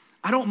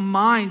 I don't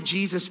mind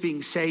Jesus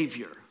being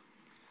Savior.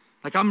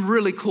 Like, I'm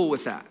really cool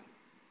with that.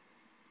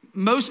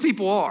 Most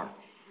people are.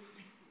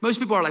 Most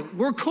people are like,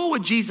 we're cool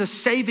with Jesus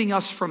saving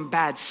us from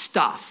bad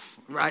stuff,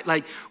 right?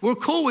 Like, we're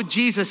cool with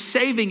Jesus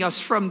saving us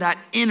from that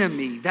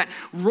enemy, that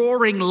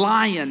roaring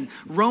lion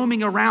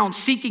roaming around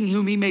seeking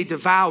whom he may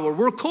devour.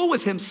 We're cool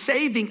with him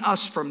saving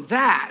us from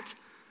that.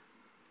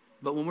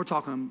 But when we're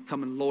talking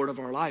becoming Lord of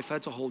our life,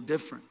 that's a whole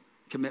different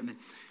commitment,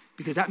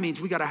 because that means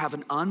we got to have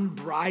an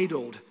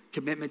unbridled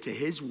commitment to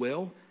his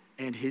will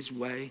and his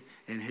way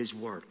and his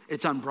word.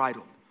 It's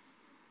unbridled.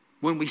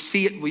 When we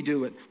see it, we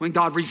do it. When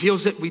God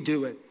reveals it, we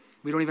do it.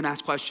 We don't even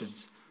ask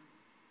questions.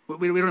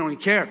 We don't even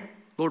care.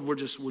 Lord, we'll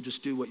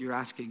just do what you're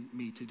asking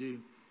me to do.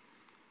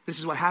 This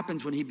is what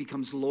happens when he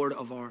becomes Lord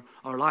of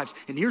our lives.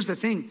 And here's the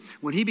thing.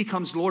 When he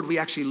becomes Lord, we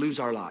actually lose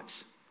our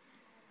lives.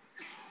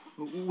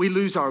 We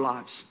lose our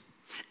lives.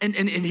 And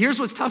here's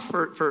what's tough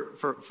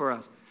for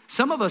us.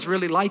 Some of us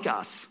really like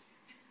us.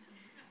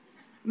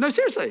 No,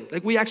 seriously.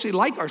 Like, we actually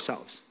like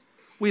ourselves.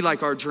 We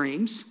like our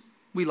dreams.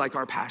 We like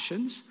our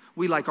passions.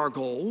 We like our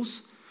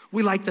goals.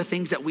 We like the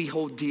things that we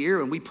hold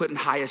dear and we put in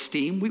high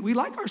esteem. We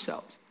like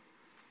ourselves.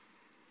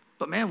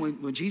 But man,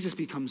 when Jesus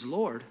becomes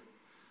Lord,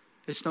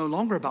 it's no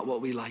longer about what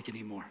we like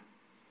anymore.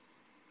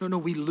 No,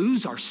 we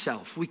lose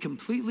ourselves. We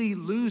completely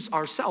lose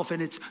ourselves.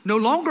 And it's no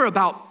longer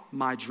about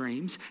my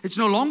dreams. It's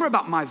no longer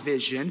about my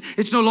vision.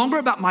 It's no longer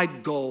about my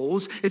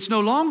goals. It's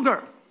no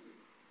longer.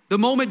 The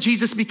moment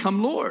Jesus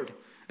become Lord.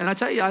 And I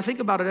tell you, I think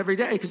about it every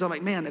day, because I'm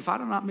like, man, if I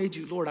had not made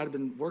you Lord, I'd have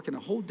been working a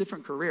whole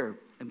different career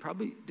and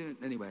probably doing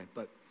it anyway.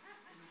 But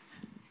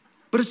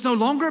it's no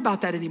longer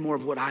about that anymore,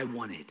 of what I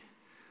wanted,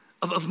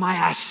 of my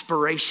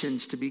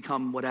aspirations to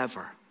become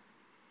whatever.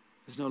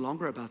 It's no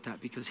longer about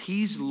that, because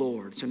he's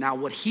Lord. So now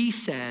what he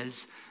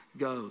says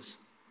goes.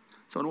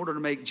 So in order to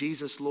make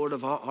Jesus Lord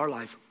of our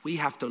life, we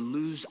have to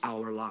lose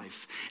our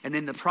life. And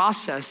in the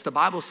process, the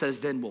Bible says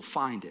then we'll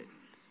find it.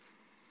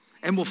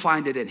 And we'll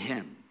find it in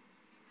him.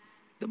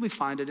 Then we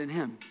find it in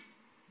him.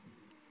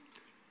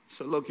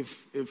 So look,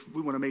 if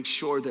we want to make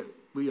sure that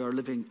we are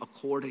living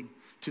according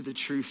to the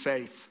true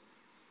faith,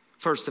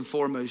 first and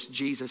foremost,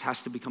 Jesus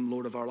has to become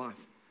Lord of our life.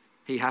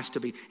 He has to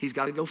be. He's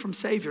got to go from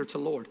Savior to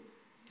Lord.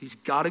 He's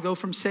got to go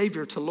from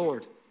Savior to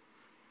Lord.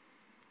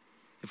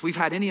 If we've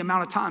had any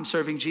amount of time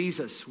serving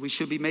Jesus, we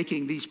should be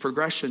making these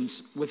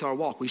progressions with our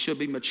walk. We should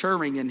be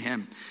maturing in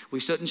him.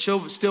 We shouldn't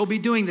still be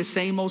doing the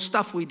same old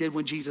stuff we did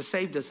when Jesus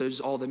saved us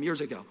all them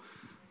years ago.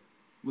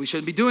 We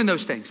shouldn't be doing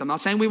those things. I'm not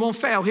saying we won't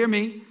fail. Hear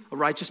me. A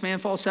righteous man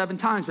falls 7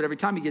 times, but every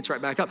time he gets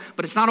right back up.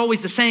 But it's not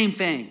always the same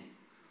thing.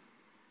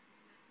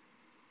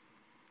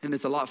 And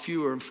it's a lot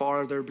fewer and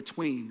farther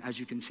between as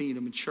you continue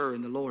to mature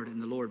in the Lord,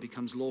 and the Lord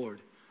becomes Lord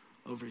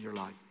over your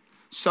life.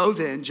 So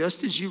then,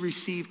 just as you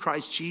receive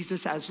Christ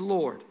Jesus as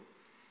Lord,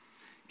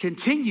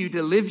 continue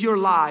to live your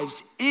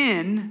lives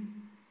in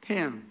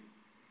him.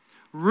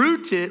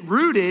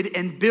 Rooted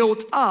and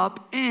built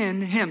up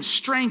in him.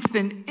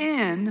 Strengthened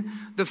in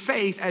the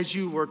faith as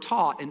you were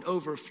taught, and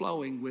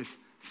overflowing with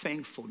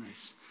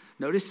thankfulness.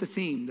 Notice the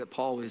theme that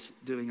Paul is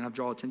doing, and I've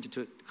drawn attention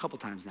to it a couple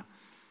times now,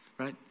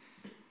 right?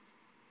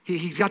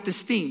 He's got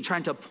this theme,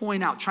 trying to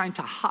point out, trying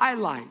to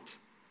highlight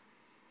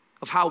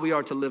of how we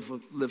are to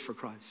live for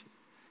Christ.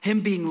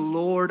 Him being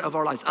Lord of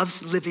our lives,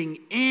 us living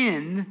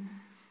in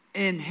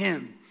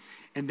him.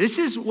 And this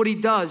is what he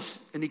does,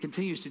 and he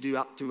continues to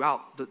do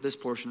throughout this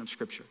portion of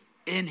Scripture.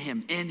 In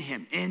him,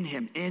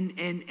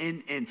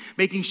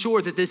 making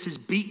sure that this is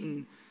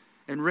beaten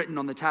and written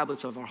on the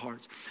tablets of our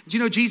hearts. Do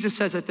you know Jesus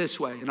says it this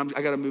way? And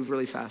I got to move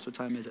really fast. What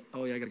time is it?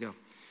 Oh yeah, I got to go.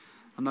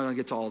 I'm not going to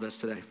get to all this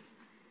today.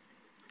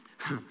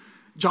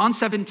 John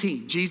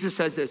 17, Jesus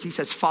says this. He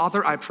says,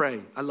 Father, I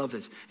pray. I love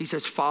this. He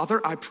says, Father,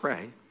 I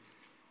pray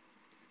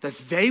that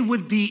they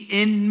would be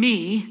in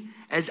me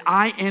as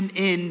I am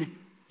in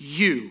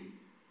you.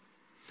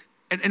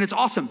 And it's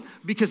awesome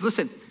because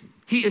listen,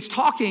 he is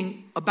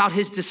talking about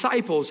his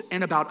disciples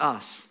and about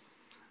us.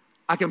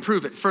 I can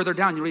prove it further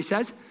down. You know what he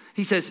says?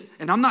 He says,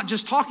 and I'm not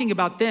just talking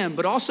about them,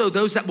 but also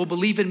those that will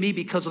believe in me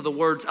because of the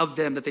words of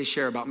them that they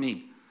share about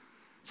me.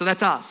 So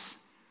that's us.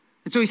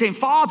 And so he's saying,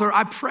 Father,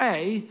 I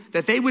pray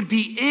that they would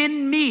be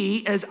in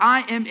me as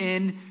I am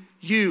in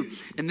you.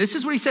 And this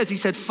is what he says. He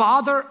said,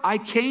 Father, I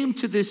came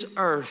to this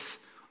earth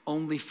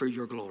only for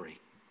your glory.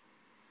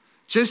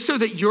 Just so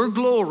that your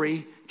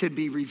glory could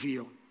be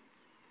revealed.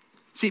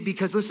 See,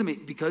 because listen to me,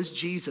 because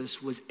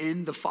Jesus was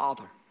in the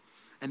Father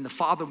and the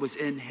Father was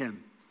in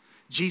him,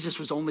 Jesus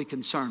was only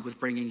concerned with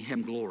bringing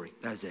him glory.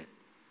 That's it.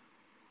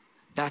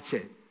 That's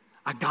it.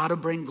 I gotta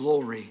bring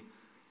glory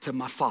to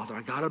my Father.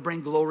 I gotta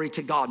bring glory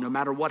to God no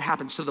matter what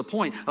happens, to the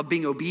point of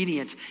being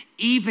obedient,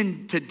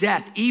 even to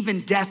death,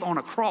 even death on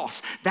a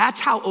cross.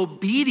 That's how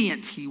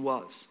obedient he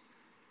was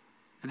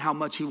and how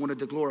much he wanted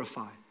to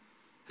glorify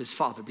his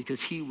Father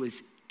because he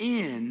was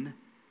in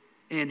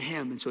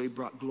him, and so he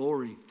brought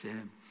glory to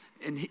him.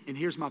 And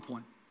here's my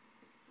point.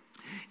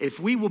 If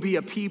we will be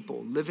a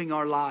people living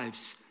our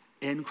lives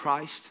in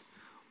Christ,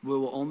 we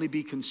will only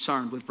be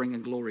concerned with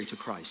bringing glory to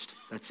Christ.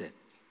 That's it.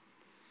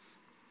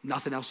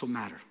 Nothing else will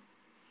matter.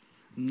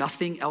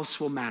 Nothing else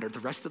will matter. The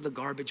rest of the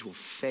garbage will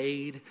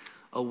fade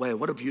away.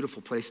 What a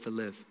beautiful place to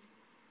live.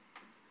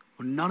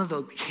 When none of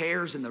the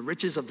cares and the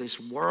riches of this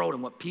world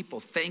and what people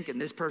think and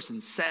this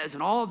person says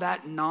and all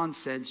that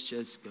nonsense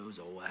just goes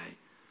away.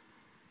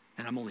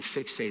 And I'm only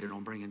fixated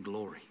on bringing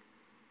glory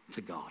to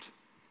God.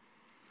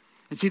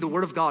 And see, the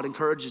word of God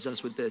encourages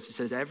us with this. It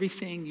says,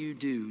 everything you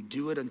do,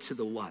 do it unto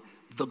the what?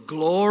 The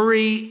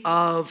glory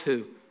of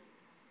who?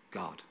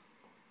 God.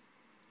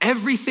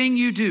 Everything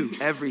you do,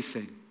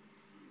 everything.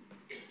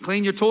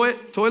 Clean your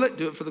toilet,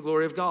 do it for the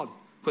glory of God.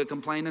 Quit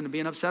complaining and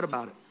being upset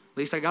about it. At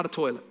least I got a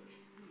toilet.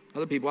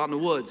 Other people out in the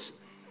woods.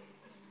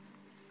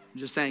 I'm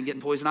just saying,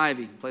 getting poison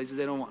ivy, places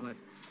they don't want. Like,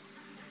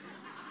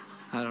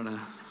 I don't know.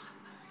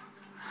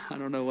 I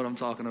don't know what I'm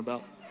talking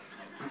about.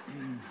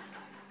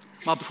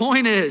 My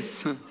point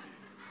is,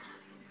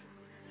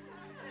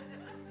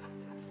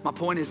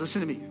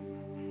 listen to me.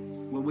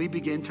 When we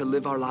begin to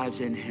live our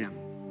lives in him,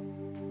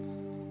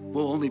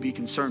 we'll only be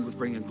concerned with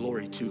bringing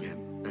glory to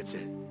him. That's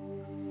it.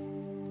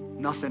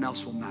 Nothing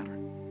else will matter.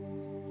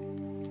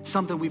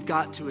 Something we've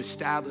got to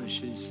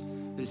establish is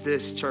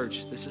this,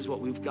 church. This is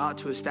what we've got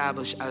to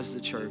establish as the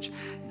church.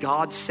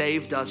 God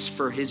saved us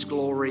for his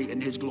glory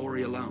and his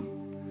glory alone.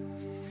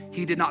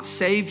 He did not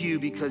save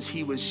you because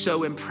he was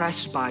so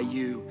impressed by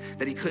you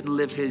that he couldn't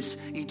live his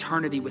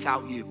eternity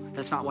without you.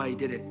 That's not why he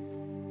did it.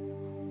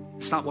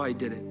 That's not why he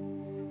did it.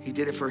 He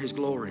did it for his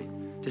glory.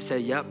 To say,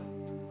 yep,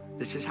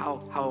 this is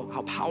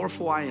how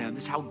powerful I am.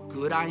 This is how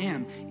good I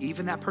am.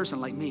 Even that person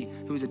like me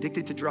who was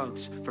addicted to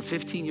drugs for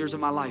 15 years of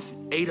my life,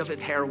 8 of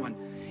it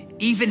heroin.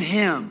 Even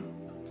him,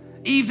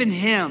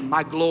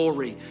 my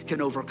glory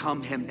can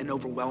overcome him and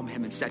overwhelm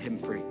him and set him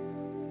free.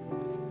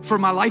 For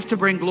my life to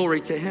bring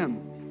glory to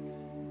him,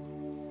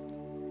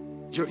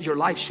 your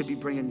life should be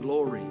bringing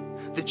glory.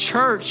 The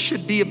church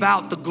should be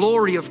about the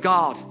glory of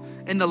God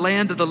in the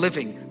land of the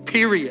living,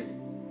 period.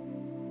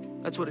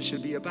 That's what it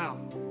should be about.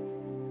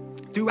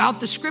 Throughout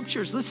the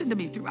scriptures, listen to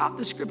me, throughout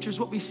the scriptures,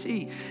 what we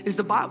see is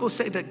the Bible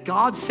say that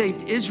God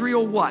saved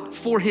Israel, what?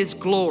 For his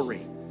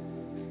glory.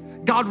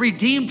 God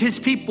redeemed his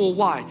people,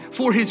 why?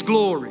 For his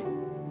glory.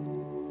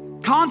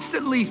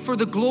 Constantly for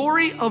the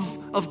glory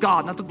of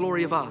God, not the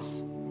glory of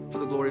us, for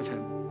the glory of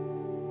him.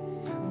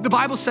 The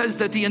Bible says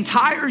that the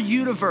entire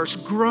universe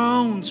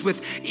groans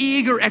with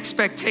eager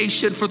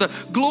expectation for the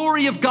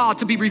glory of God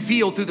to be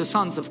revealed through the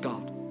sons of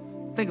God.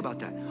 Think about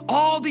that.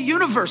 All the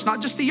universe, not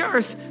just the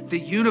earth, the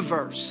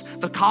universe,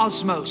 the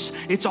cosmos,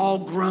 it's all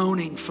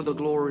groaning for the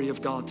glory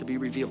of God to be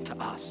revealed to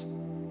us.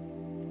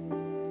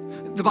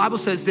 The Bible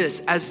says this,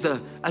 as the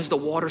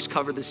waters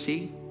cover the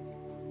sea,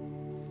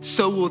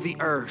 so will the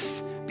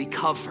earth be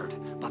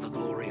covered by the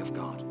glory of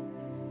God.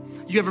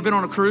 You ever been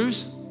on a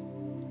cruise?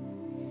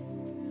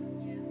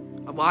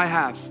 Well, I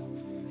have.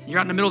 You're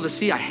out in the middle of the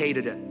sea. I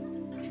hated it.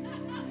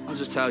 I'll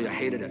just tell you, I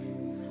hated it.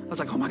 I was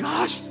like, oh my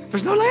gosh,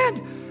 there's no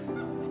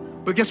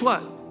land. But guess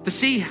what? The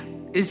sea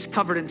is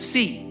covered in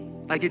sea.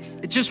 Like it's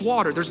just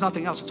water. There's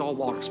nothing else. It's all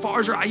water. As far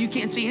as your eye, you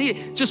can't see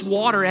anything. Just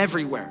water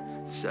everywhere.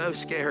 So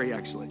scary,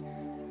 actually.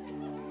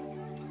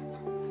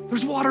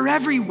 There's water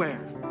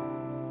everywhere.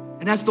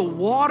 And as the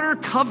water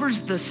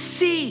covers the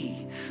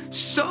sea,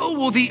 so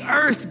will the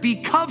earth be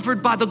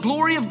covered by the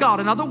glory of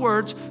God. In other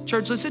words,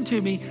 church, listen to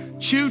me,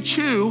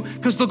 choo-choo,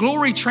 because the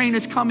glory train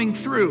is coming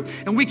through.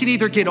 And we can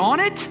either get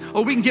on it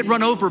or we can get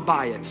run over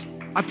by it.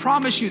 I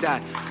promise you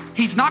that.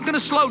 He's not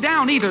gonna slow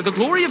down either. The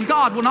glory of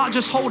God will not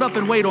just hold up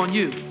and wait on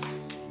you.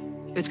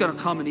 It's gonna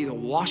come and either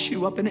wash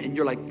you up in it and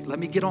you're like, let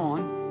me get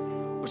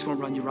on, or it's gonna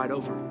run you right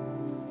over.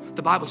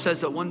 The Bible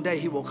says that one day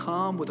he will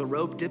come with a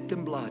robe dipped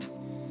in blood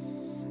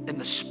and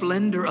the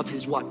splendor of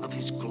his what? Of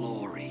his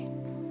glory.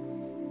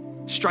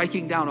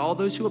 Striking down all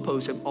those who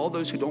oppose him, all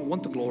those who don't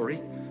want the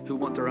glory, who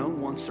want their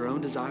own wants, their own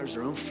desires,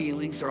 their own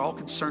feelings. They're all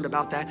concerned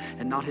about that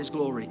and not his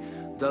glory.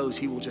 Those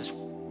he will just,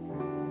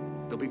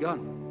 they'll be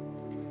gone.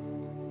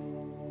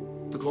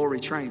 The glory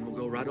train will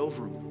go right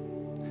over them.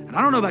 And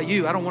I don't know about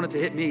you, I don't want it to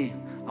hit me.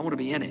 I want to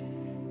be in it.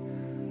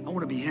 I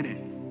want to be in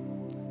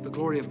it. The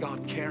glory of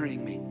God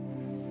carrying me.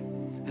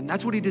 And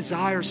that's what he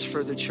desires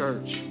for the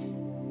church.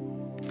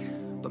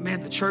 But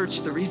man, the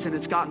church, the reason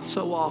it's gotten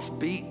so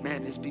offbeat,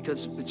 man, is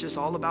because it's just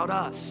all about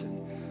us.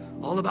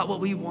 And all about what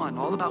we want,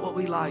 all about what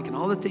we like, and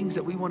all the things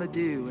that we want to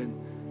do.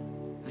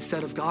 And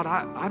instead of, God,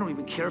 I don't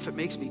even care if it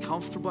makes me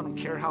comfortable. I don't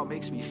care how it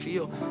makes me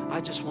feel. I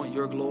just want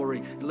your glory.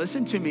 And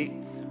listen to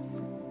me.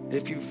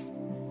 If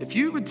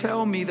you would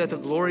tell me that the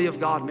glory of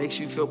God makes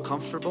you feel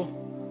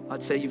comfortable,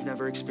 I'd say you've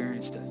never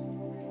experienced it.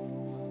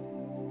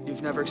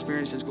 You've never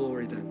experienced his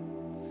glory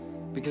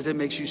then, because it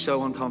makes you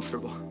so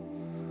uncomfortable.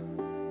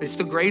 It's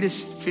the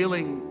greatest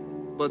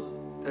feeling, but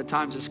at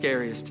times the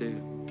scariest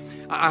too.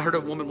 I heard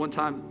a woman one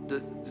time,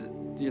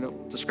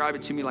 describe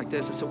it to me like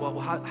this. I said, well,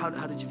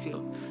 how did you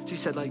feel? She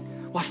said, like,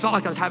 well, I felt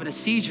like I was having a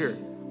seizure,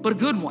 but a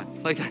good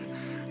one. Like,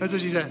 that's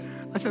what she said.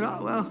 I said, oh,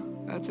 well,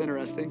 that's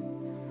interesting.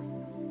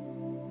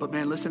 But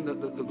man, listen,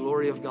 the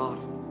glory of God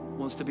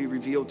wants to be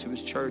revealed to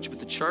his church, but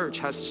the church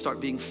has to start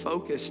being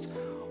focused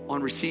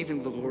on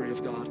receiving the glory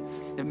of God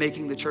and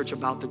making the church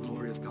about the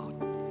glory of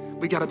God.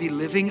 We got to be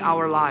living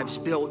our lives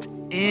built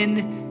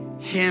in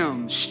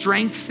him,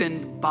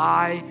 strengthened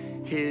by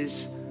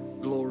his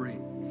glory.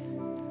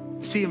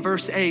 See, in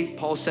verse 8,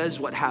 Paul says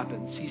what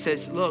happens. He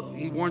says, look,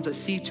 he warns us,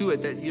 see to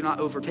it that you're not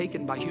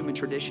overtaken by human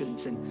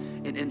traditions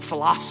and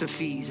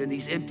philosophies and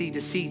these empty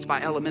deceits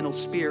by elemental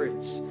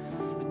spirits.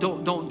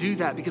 Don't do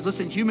that, because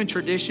listen, human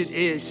tradition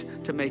is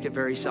to make it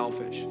very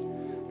selfish.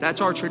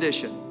 That's our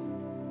tradition.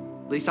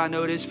 At least I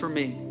know it is for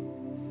me.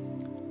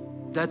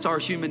 That's our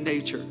human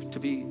nature, to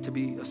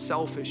be a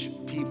selfish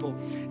people.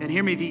 And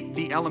hear me,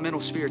 the elemental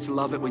spirits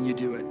love it when you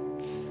do it.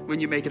 When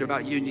you make it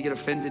about you and you get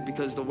offended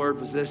because the word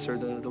was this or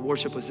the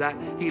worship was that.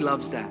 He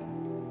loves that.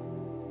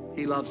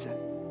 He loves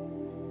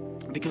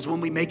it. Because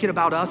when we make it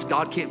about us,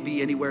 God can't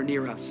be anywhere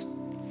near us,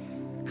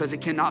 because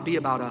it cannot be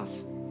about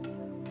us.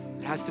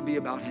 It has to be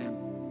about him.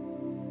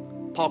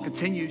 Paul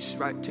continues,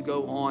 right, to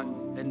go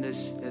on in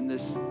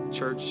this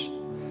church,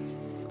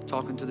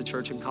 talking to the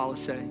church in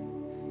Colossae.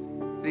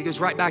 And he goes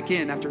right back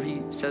in after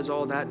he says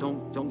all that.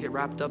 Don't get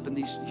wrapped up in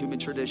these human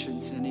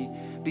traditions. And he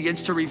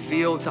begins to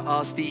reveal to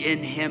us the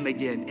in him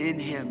again. In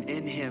him,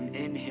 in him,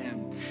 in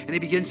him. And he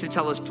begins to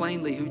tell us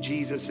plainly who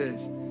Jesus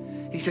is.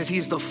 He says he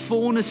is the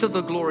fullness of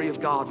the glory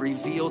of God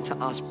revealed to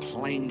us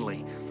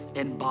plainly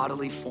in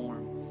bodily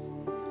form.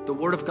 The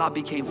word of God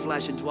became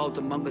flesh and dwelt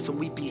among us, and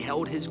we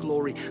beheld his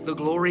glory, the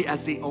glory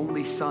as the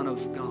only Son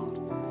of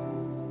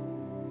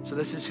God. So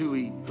this is who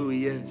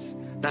he is.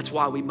 That's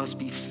why we must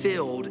be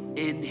filled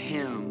in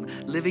him,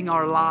 living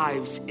our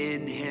lives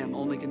in him,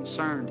 only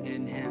concerned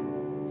in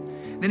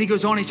him. Then he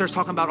goes on, he starts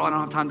talking about, I don't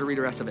have time to read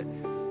the rest of it,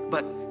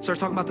 but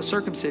starts talking about the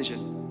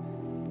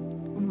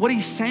circumcision. What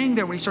he's saying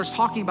there when he starts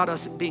talking about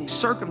us being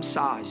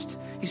circumcised,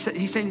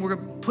 he's saying we're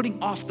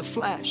putting off the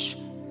flesh.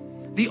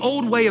 The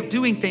old way of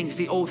doing things,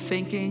 the old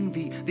thinking,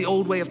 the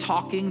old way of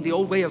talking, the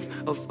old way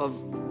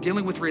of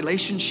dealing with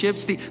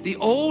relationships, the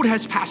old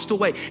has passed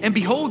away. And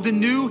behold, the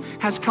new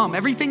has come.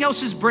 Everything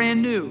else is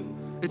brand new.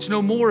 It's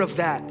no more of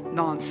that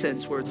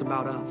nonsense where it's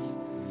about us.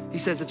 He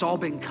says it's all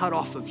been cut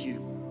off of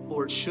you,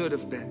 or it should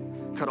have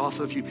been cut off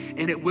of you.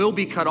 And it will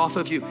be cut off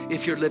of you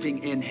if you're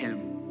living in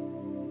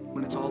him,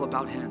 when it's all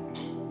about him.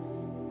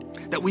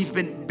 That we've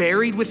been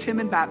buried with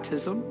him in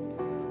baptism,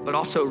 but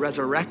also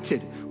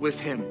resurrected with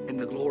him in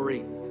the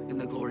glory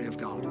of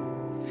God.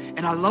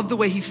 And I love the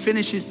way he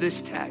finishes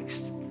this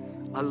text.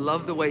 I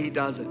love the way he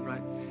does it,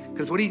 right?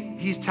 Because what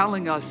he's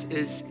telling us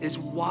is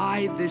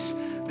why this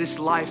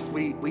life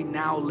we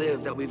now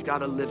live, that we've got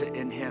to live it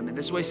in him. And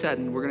this is what he said,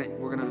 and we're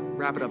gonna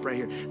wrap it up right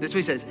here. This is what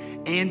he says,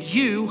 and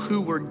you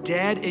who were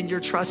dead in your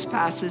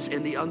trespasses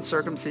and the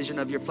uncircumcision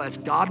of your flesh,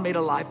 God made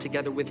alive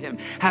together with him,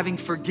 having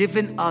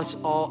forgiven us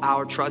all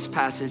our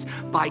trespasses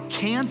by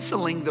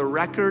canceling the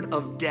record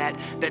of debt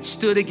that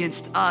stood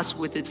against us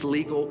with its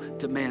legal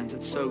demands.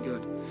 It's so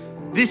good.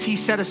 This he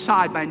set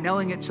aside by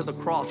nailing it to the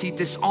cross. He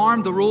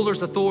disarmed the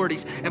rulers'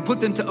 authorities and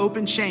put them to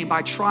open shame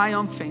by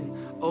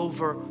triumphing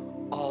over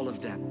all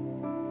of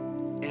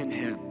them in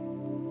him.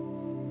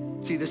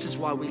 See, this is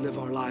why we live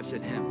our lives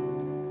in him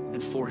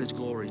and for his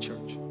glory,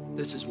 church.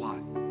 This is why.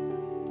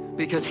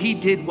 Because he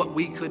did what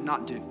we could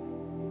not do.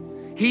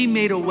 He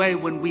made a way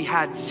when we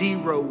had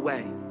zero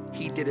way.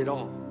 He did it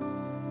all.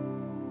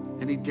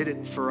 And he did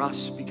it for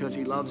us because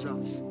he loves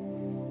us.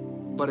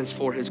 But it's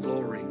for his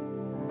glory.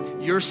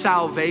 Your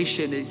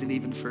salvation isn't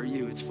even for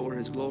you, it's for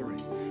his glory.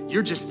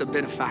 You're just the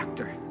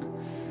benefactor.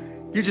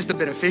 You're just the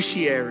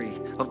beneficiary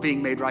of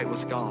being made right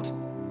with God.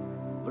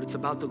 But it's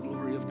about the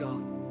glory of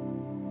God.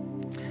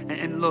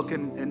 And look,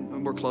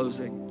 and we're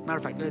closing. Matter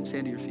of fact, go ahead and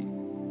stand to your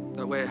feet.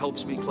 That way it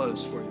helps me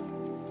close for you.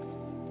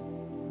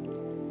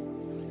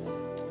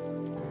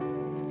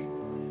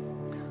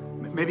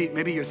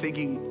 Maybe you're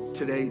thinking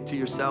today to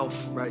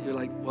yourself, right? You're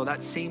like, well,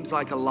 that seems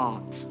like a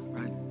lot,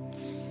 right?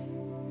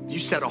 You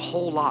said a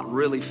whole lot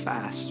really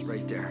fast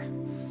right there.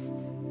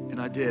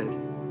 And I did.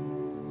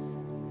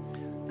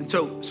 And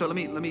so let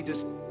me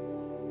just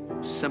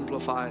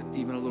simplify it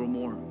even a little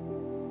more.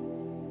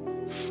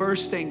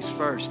 First things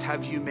first,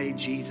 have you made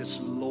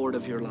Jesus Lord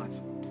of your life?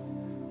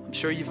 I'm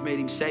sure you've made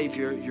him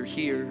Savior, you're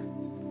here.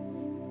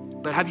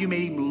 But have you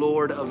made him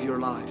Lord of your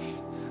life?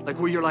 Like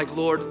where you're like,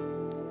 Lord,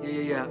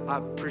 yeah, I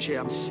appreciate it.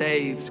 I'm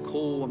saved,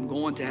 cool, I'm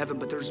going to heaven,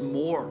 but there's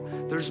more.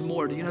 There's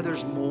more. Do you know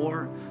there's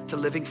more to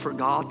living for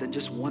God than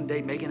just one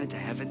day making it to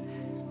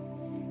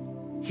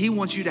heaven? He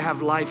wants you to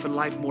have life and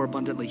life more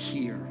abundantly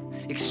here,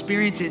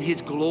 experiencing his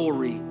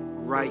glory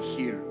right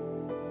here.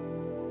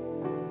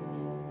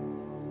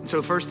 And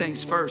so first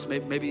things first,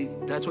 maybe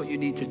that's what you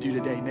need to do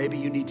today. Maybe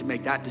you need to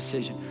make that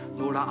decision.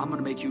 Lord, I'm going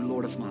to make you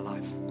Lord of my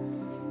life.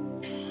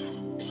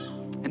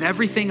 And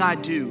everything I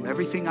do, and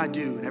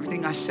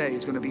everything I say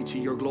is going to be to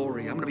your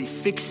glory. I'm going to be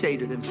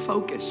fixated and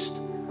focused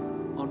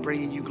on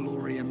bringing you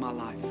glory in my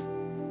life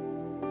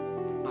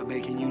by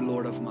making you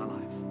Lord of my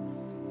life.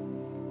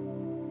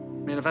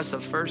 Man, if that's the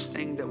first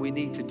thing that we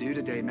need to do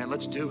today, man,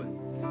 let's do it.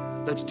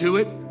 Let's do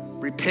it,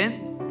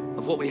 repent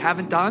of what we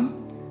haven't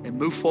done, and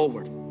move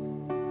forward.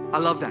 I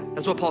love that.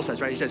 That's what Paul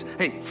says, right? He says,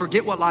 hey,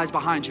 forget what lies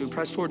behind you and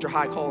press towards your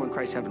high call in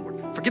Christ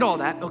heavenward. Forget all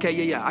that. Okay,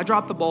 yeah. I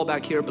dropped the ball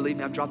back here. Believe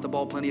me, I've dropped the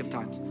ball plenty of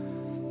times.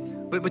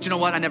 But you know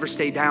what? I never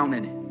stay down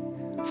in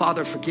it.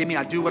 Father, forgive me.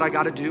 I do what I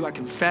got to do. I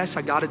confess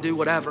I got to do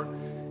whatever.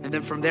 And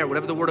then from there,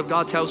 whatever the word of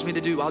God tells me to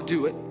do, I'll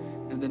do it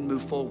and then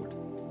move forward.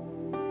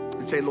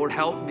 And say, Lord,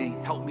 help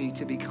me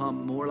to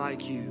become more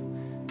like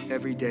you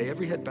every day.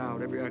 Every head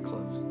bowed, every eye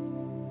closed.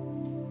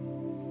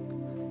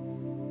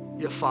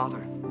 Yeah,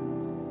 Father,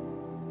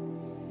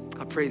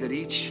 I pray that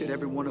each and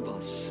every one of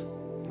us,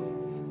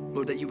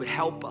 Lord, that you would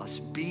help us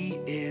be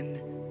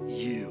in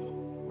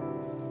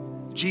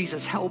you.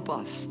 Jesus, help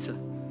us to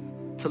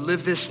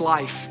live this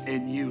life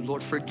in you.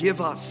 Lord,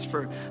 forgive us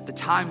for the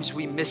times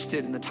we missed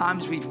it and the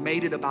times we've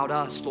made it about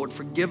us. Lord,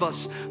 forgive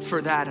us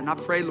for that. And I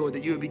pray, Lord,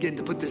 that you would begin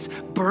to put this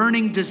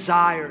burning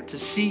desire to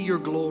see your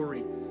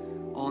glory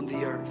on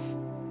the earth.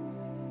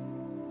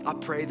 I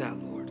pray that,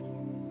 Lord.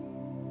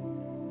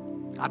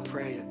 I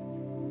pray it.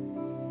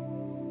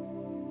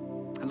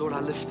 And Lord, I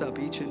lift up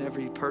each and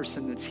every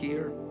person that's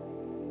here.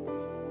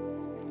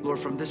 Lord,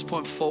 from this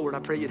point forward, I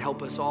pray you'd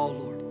help us all,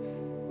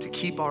 Lord, to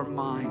keep our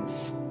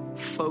minds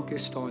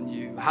focused on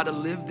you, how to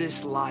live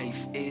this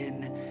life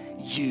in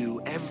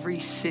you every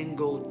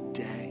single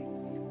day.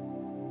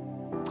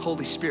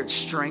 Holy Spirit,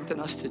 strengthen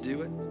us to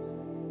do it.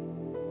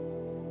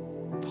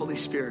 Holy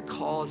Spirit,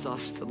 cause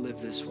us to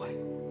live this way.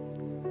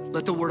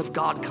 Let the word of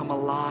God come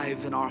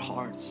alive in our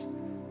hearts.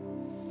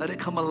 Let it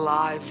come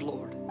alive,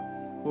 Lord,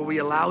 where we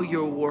allow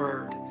your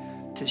word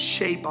to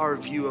shape our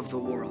view of the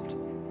world.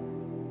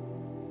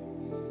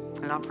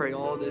 And I pray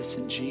all this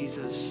in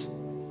Jesus'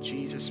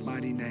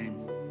 mighty name.